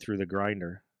go through the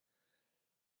grinder,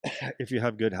 if you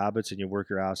have good habits and you work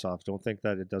your ass off, don't think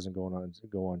that it doesn't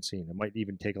go unseen. It might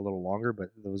even take a little longer, but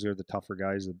those are the tougher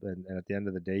guys, and at the end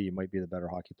of the day, you might be the better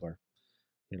hockey player.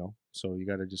 So you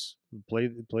got to just play.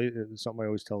 Something I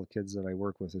always tell the kids that I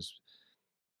work with is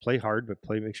play hard, but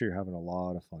make sure you're having a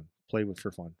lot of fun. Play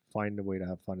for fun. Find a way to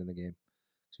have fun in the game.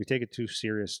 So if you take it too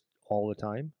serious all the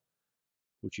time,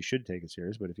 which you should take it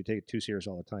serious, but if you take it too serious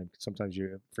all the time, sometimes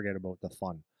you forget about the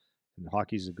fun. And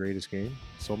hockey's the greatest game.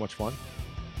 It's so much fun.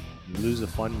 You lose the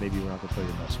fun, maybe you're not going to play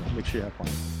your best. Make sure you have fun.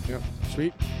 Yep.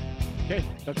 Sweet. Okay,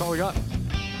 that's all we got.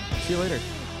 See you later.